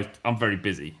reply. I'm very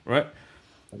busy, right?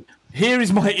 Here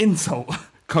is my insult, :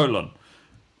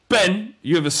 Ben,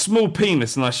 you have a small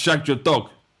penis and I shagged your dog.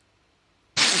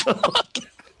 Is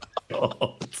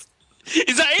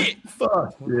that it?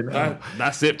 Fuck,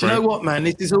 That's it, Do bro. you know what, man?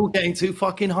 This is all getting too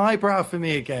fucking highbrow for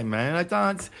me again, man. I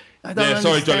don't sorry,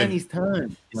 understand Johnny. his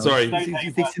turn. Sorry.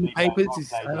 Is this in the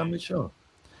papers? I'm not sure.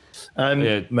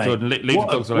 Mate, Jordan, leave the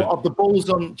dogs alone. The ball's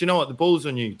on? Do you know what? The ball's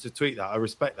on you to tweet that. I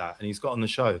respect that, and he's got on the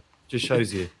show. Just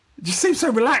shows you. It just seems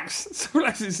so relaxed. So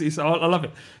relaxed. I love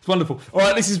it. It's wonderful. All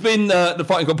right, this has been the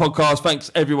Fighting Cock podcast. Thanks,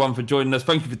 everyone, for joining us.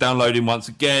 Thank you for downloading once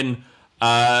again.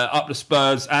 Up the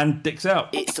Spurs and Dicks out.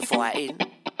 It's the fighting.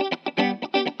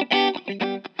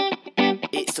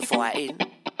 It's the fighting.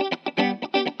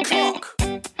 Clock.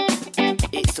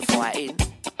 It's the fighting.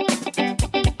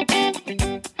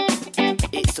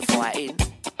 It's the fighting.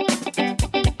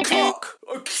 Clock.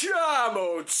 Come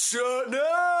on,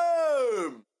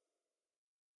 Tottenham.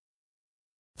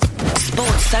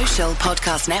 Sports Social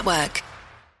Podcast Network.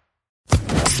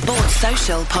 Sports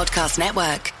Social Podcast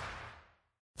Network.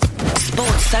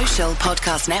 Sports Social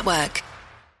Podcast Network.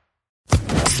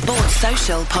 Sports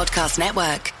Social Podcast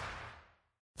Network.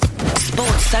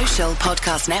 Sports Social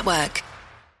Podcast Network.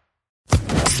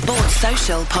 Sports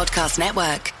Social Podcast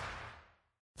Network.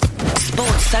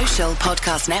 Sports Social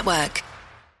Podcast Network.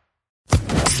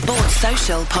 Sports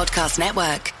Social Podcast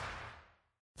Network.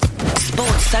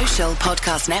 Sports Social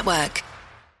Podcast Network.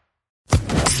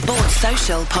 Sports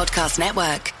Social Podcast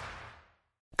Network.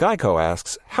 Geico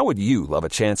asks, how would you love a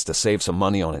chance to save some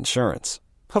money on insurance?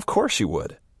 Of course you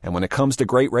would. And when it comes to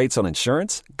great rates on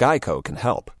insurance, Geico can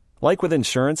help. Like with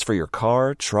insurance for your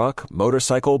car, truck,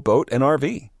 motorcycle, boat, and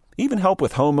RV. Even help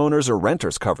with homeowners or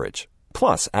renters coverage.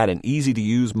 Plus, add an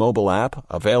easy-to-use mobile app,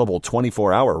 available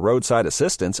 24-hour roadside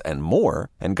assistance, and more,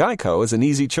 and Geico is an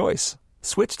easy choice.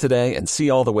 Switch today and see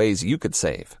all the ways you could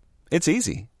save. It's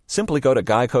easy. Simply go to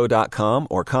geico.com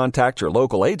or contact your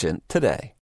local agent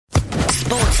today.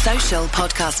 Sports Social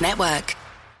Podcast Network.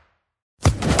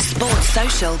 Sports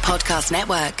Social Podcast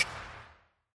Network.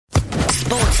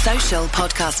 Sports Social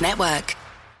Podcast Network.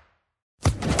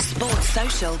 Sports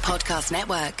Social Podcast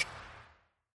Network.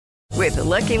 With the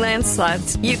Lucky Land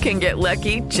Slots, you can get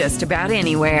lucky just about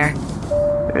anywhere.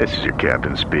 This is your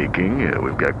captain speaking.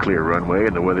 We've got clear runway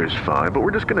and the weather's fine, but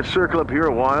we're just going to circle up here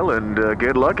a while and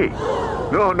get lucky.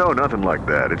 No, nothing like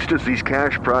that. It's just these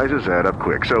cash prizes add up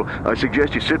quick. So I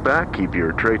suggest you sit back, keep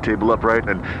your tray table upright,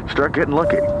 and start getting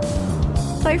lucky.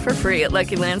 Play for free at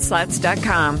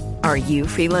LuckyLandSlots.com. Are you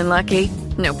feeling lucky?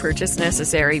 No purchase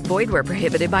necessary. Void where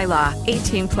prohibited by law.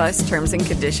 18+ terms and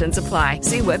conditions apply.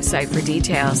 See website for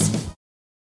details.